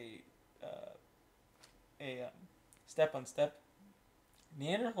did like a step-on-step.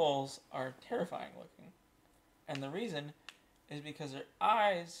 Neanderthals are terrifying looking, and the reason is because their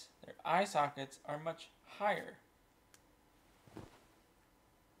eye sockets are much higher.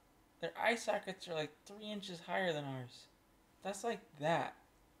 Their eye sockets are like 3 inches higher than ours. That's like that.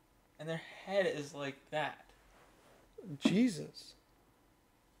 And their head is like that. Jesus.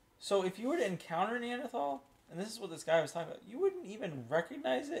 So if you were to encounter a Neanderthal, and this is what this guy was talking about, you wouldn't even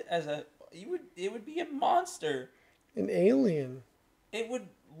recognize it as it would be a monster. An alien. It would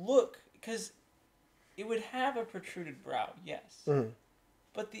look, because it would have a protruded brow, yes.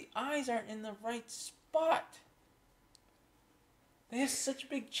 But the eyes aren't in the right spot. They have such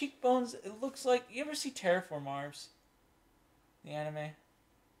big cheekbones, it looks like... You ever see Terraform Mars? The anime?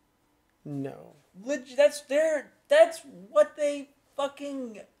 No. That's what they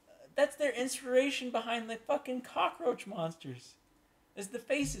fucking... That's their inspiration behind the fucking cockroach monsters. Is the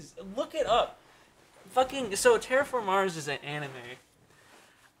faces. Look it up. Fucking... So, Terraform Mars is an anime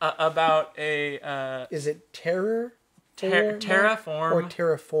about a... Is it Terror? Terraform. Or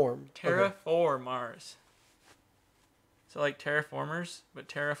Terraform? Terraform Mars. So like Terraformers, but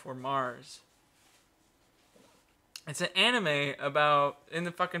Terra for Mars. It's an anime about in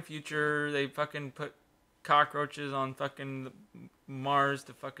the fucking future they fucking put cockroaches on fucking Mars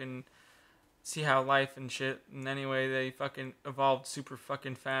to fucking see how life and shit. And anyway, they fucking evolved super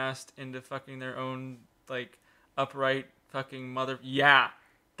fucking fast into fucking their own like upright fucking mother. Yeah,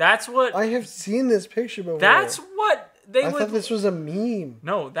 that's what I have seen this picture before. That's what they would. I thought this was a meme.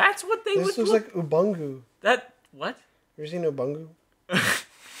 No, that's what they would. This looks like Ubuntu. That what? You ever seen Ubuntu?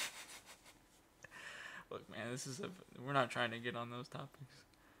 Look, man, we're not trying to get on those topics.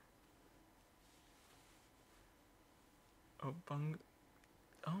 Ubuntu.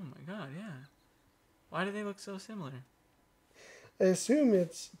 Oh my god, yeah. Why do they look so similar? I assume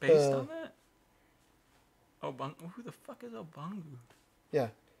it's based on that. Ubuntu. Who the fuck is Ubuntu? Yeah,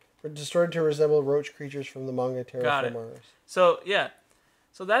 we're distorted to resemble roach creatures from the manga Terraform Mars. So yeah,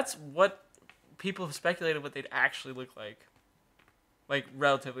 so that's what people have speculated what they'd actually look like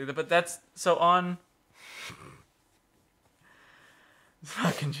relatively. But that's so on.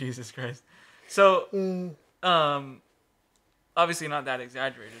 Fucking Jesus Christ. So, obviously not that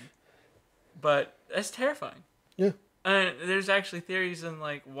exaggerated, but that's terrifying. Yeah. And there's actually theories on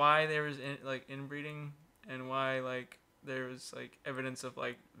like why there was inbreeding and why like there was like evidence of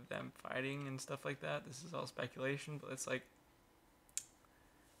like them fighting and stuff like that. This is all speculation, but it's like,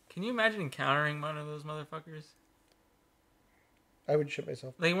 can you imagine encountering one of those motherfuckers? I would shit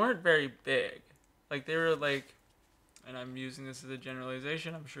myself. They weren't very big. Like, they were like, and I'm using this as a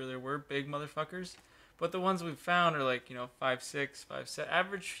generalization, I'm sure there were big motherfuckers, but the ones we've found are like, 5'6", 5'7",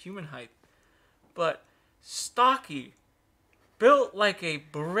 average human height. But stocky, built like a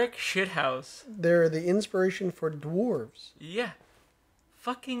brick shithouse. They're the inspiration for dwarves. Yeah.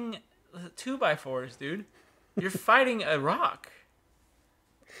 Fucking 2x4s, dude. You're fighting a rock.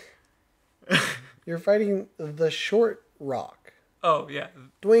 You're fighting the short rock. Oh yeah,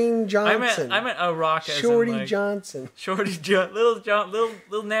 Dwayne Johnson. I meant a rock as Shorty in, like, Johnson.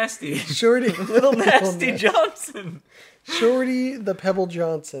 little nasty. Shorty. Little nasty Johnson. Shorty the Pebble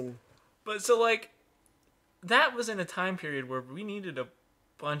Johnson. But so like, that was in a time period where we needed a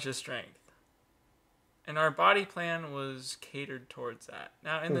bunch of strength. And our body plan was catered towards that.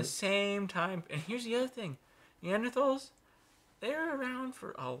 Now, in the same time, and here's the other thing. Neanderthals, they were around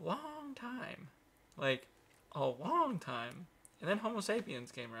for a long time. Like, a long time. And then Homo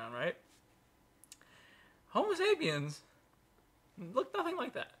sapiens came around, right? Homo sapiens look nothing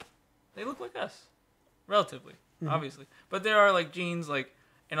like that. They look like us. Relatively, obviously. But there are, like, genes, like,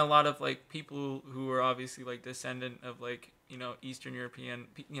 and a lot of, like, people who are obviously, like, descendant of, like, you know, Eastern European,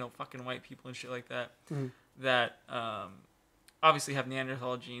 you know, fucking white people and shit like that, that obviously have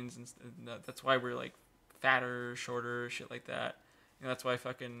Neanderthal genes, and that's why we're, like, fatter, shorter, shit like that. You know, that's why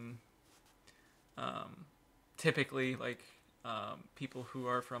fucking typically, like, people who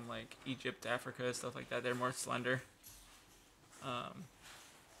are from, like, Egypt, Africa, stuff like that, they're more slender.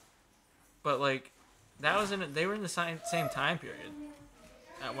 But, like, that was they were in the same time period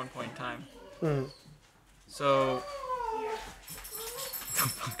at one point in time. So, the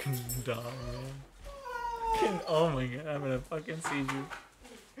fucking dog, man. Oh my god, I'm gonna fucking see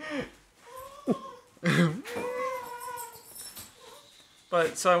you.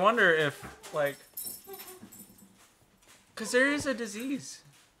 But, so I wonder if, like, because there is a disease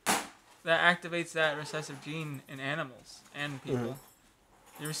that activates that recessive gene in animals and people.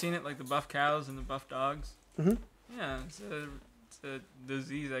 You ever seen it, like the buff cows and the buff dogs? Yeah, it's a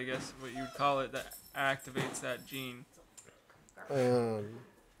disease, I guess, what you would call it, that activates that gene. So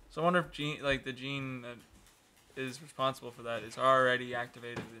I wonder if the gene that is responsible for that is already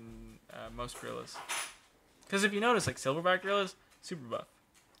activated in most gorillas. Because if you notice, like silverback gorillas, super buff.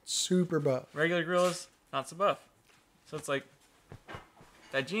 Super buff. Regular gorillas, not so buff. So it's like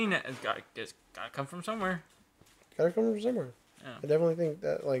that gene has got to come from somewhere. Gotta come from somewhere. Yeah. I definitely think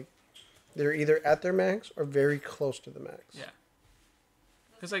that, like, they're either at their max or very close to the max. Yeah.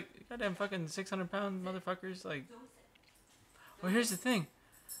 Because, like, goddamn fucking 600-pound motherfuckers, like... Well, here's the thing.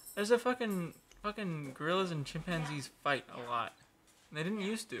 There's a fucking gorillas and chimpanzees fight a lot. And they didn't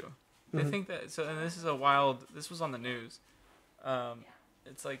used to. They think that... So, and this is a wild... This was on the news.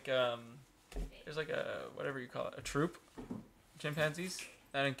 It's like, there's like a... Whatever you call it. A troop. Chimpanzees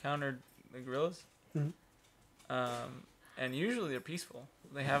that encountered the gorillas. And usually they're peaceful.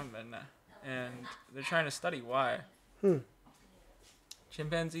 They haven't been. And they're trying to study why.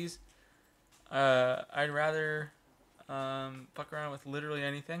 Chimpanzees, I'd rather fuck around with literally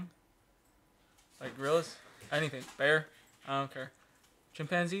anything. Like gorillas, anything. Bear, I don't care.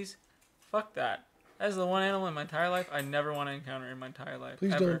 Chimpanzees, fuck that. That is the one animal in my entire life I never want to encounter in my entire life.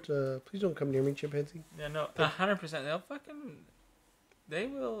 Please don't come near me, chimpanzee. Yeah, no, 100%. They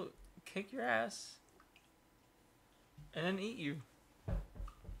will kick your ass and then eat you.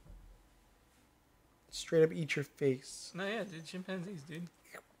 Straight up eat your face. No, yeah, dude, chimpanzees, dude.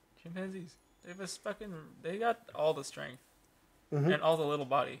 Chimpanzees. They got all the strength. And all the little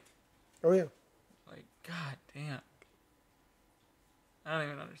body. Oh, yeah. Like, god damn. I don't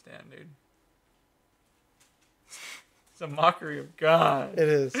even understand, dude. It's a mockery of God. It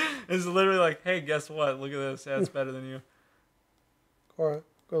is. It's literally like, hey, guess what? Look at this. Yeah, it's better than you. Cora,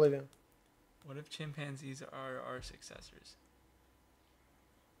 go lay down. What if chimpanzees are our successors?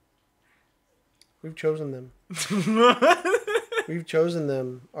 We've chosen them. We've chosen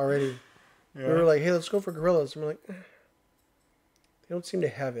them already. Yeah. We were like, hey, let's go for gorillas. And we're like, they don't seem to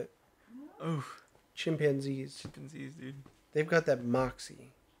have it. Oof. Chimpanzees. Chimpanzees, dude. They've got that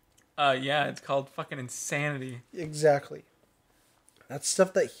moxie. Yeah, it's called fucking insanity. Exactly. That's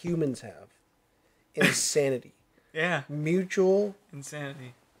stuff that humans have. Insanity. Yeah. Mutual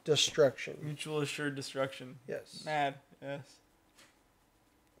insanity. Destruction. Mutual assured destruction. Yes. Mad. Yes.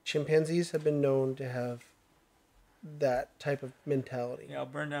 Chimpanzees have been known to have that type of mentality. Yeah, I'll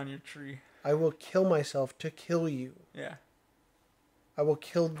burn down your tree. I will kill myself to kill you. Yeah. I will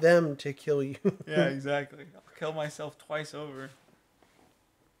kill them to kill you. Yeah, exactly. I'll kill myself twice over.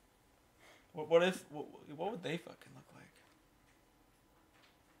 What would they fucking look like?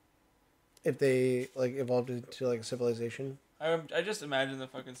 If they, like, evolved into, like, a civilization? I just imagine the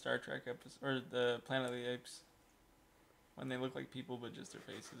fucking Star Trek episode, or the Planet of the Apes. When they look like people, but just their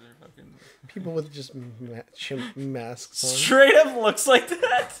faces are fucking... People with just chimp masks on. Straight up looks like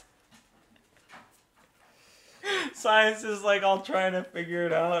that! Science is, like, all trying to figure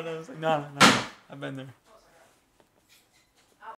it out, and I was like, no, I've been there.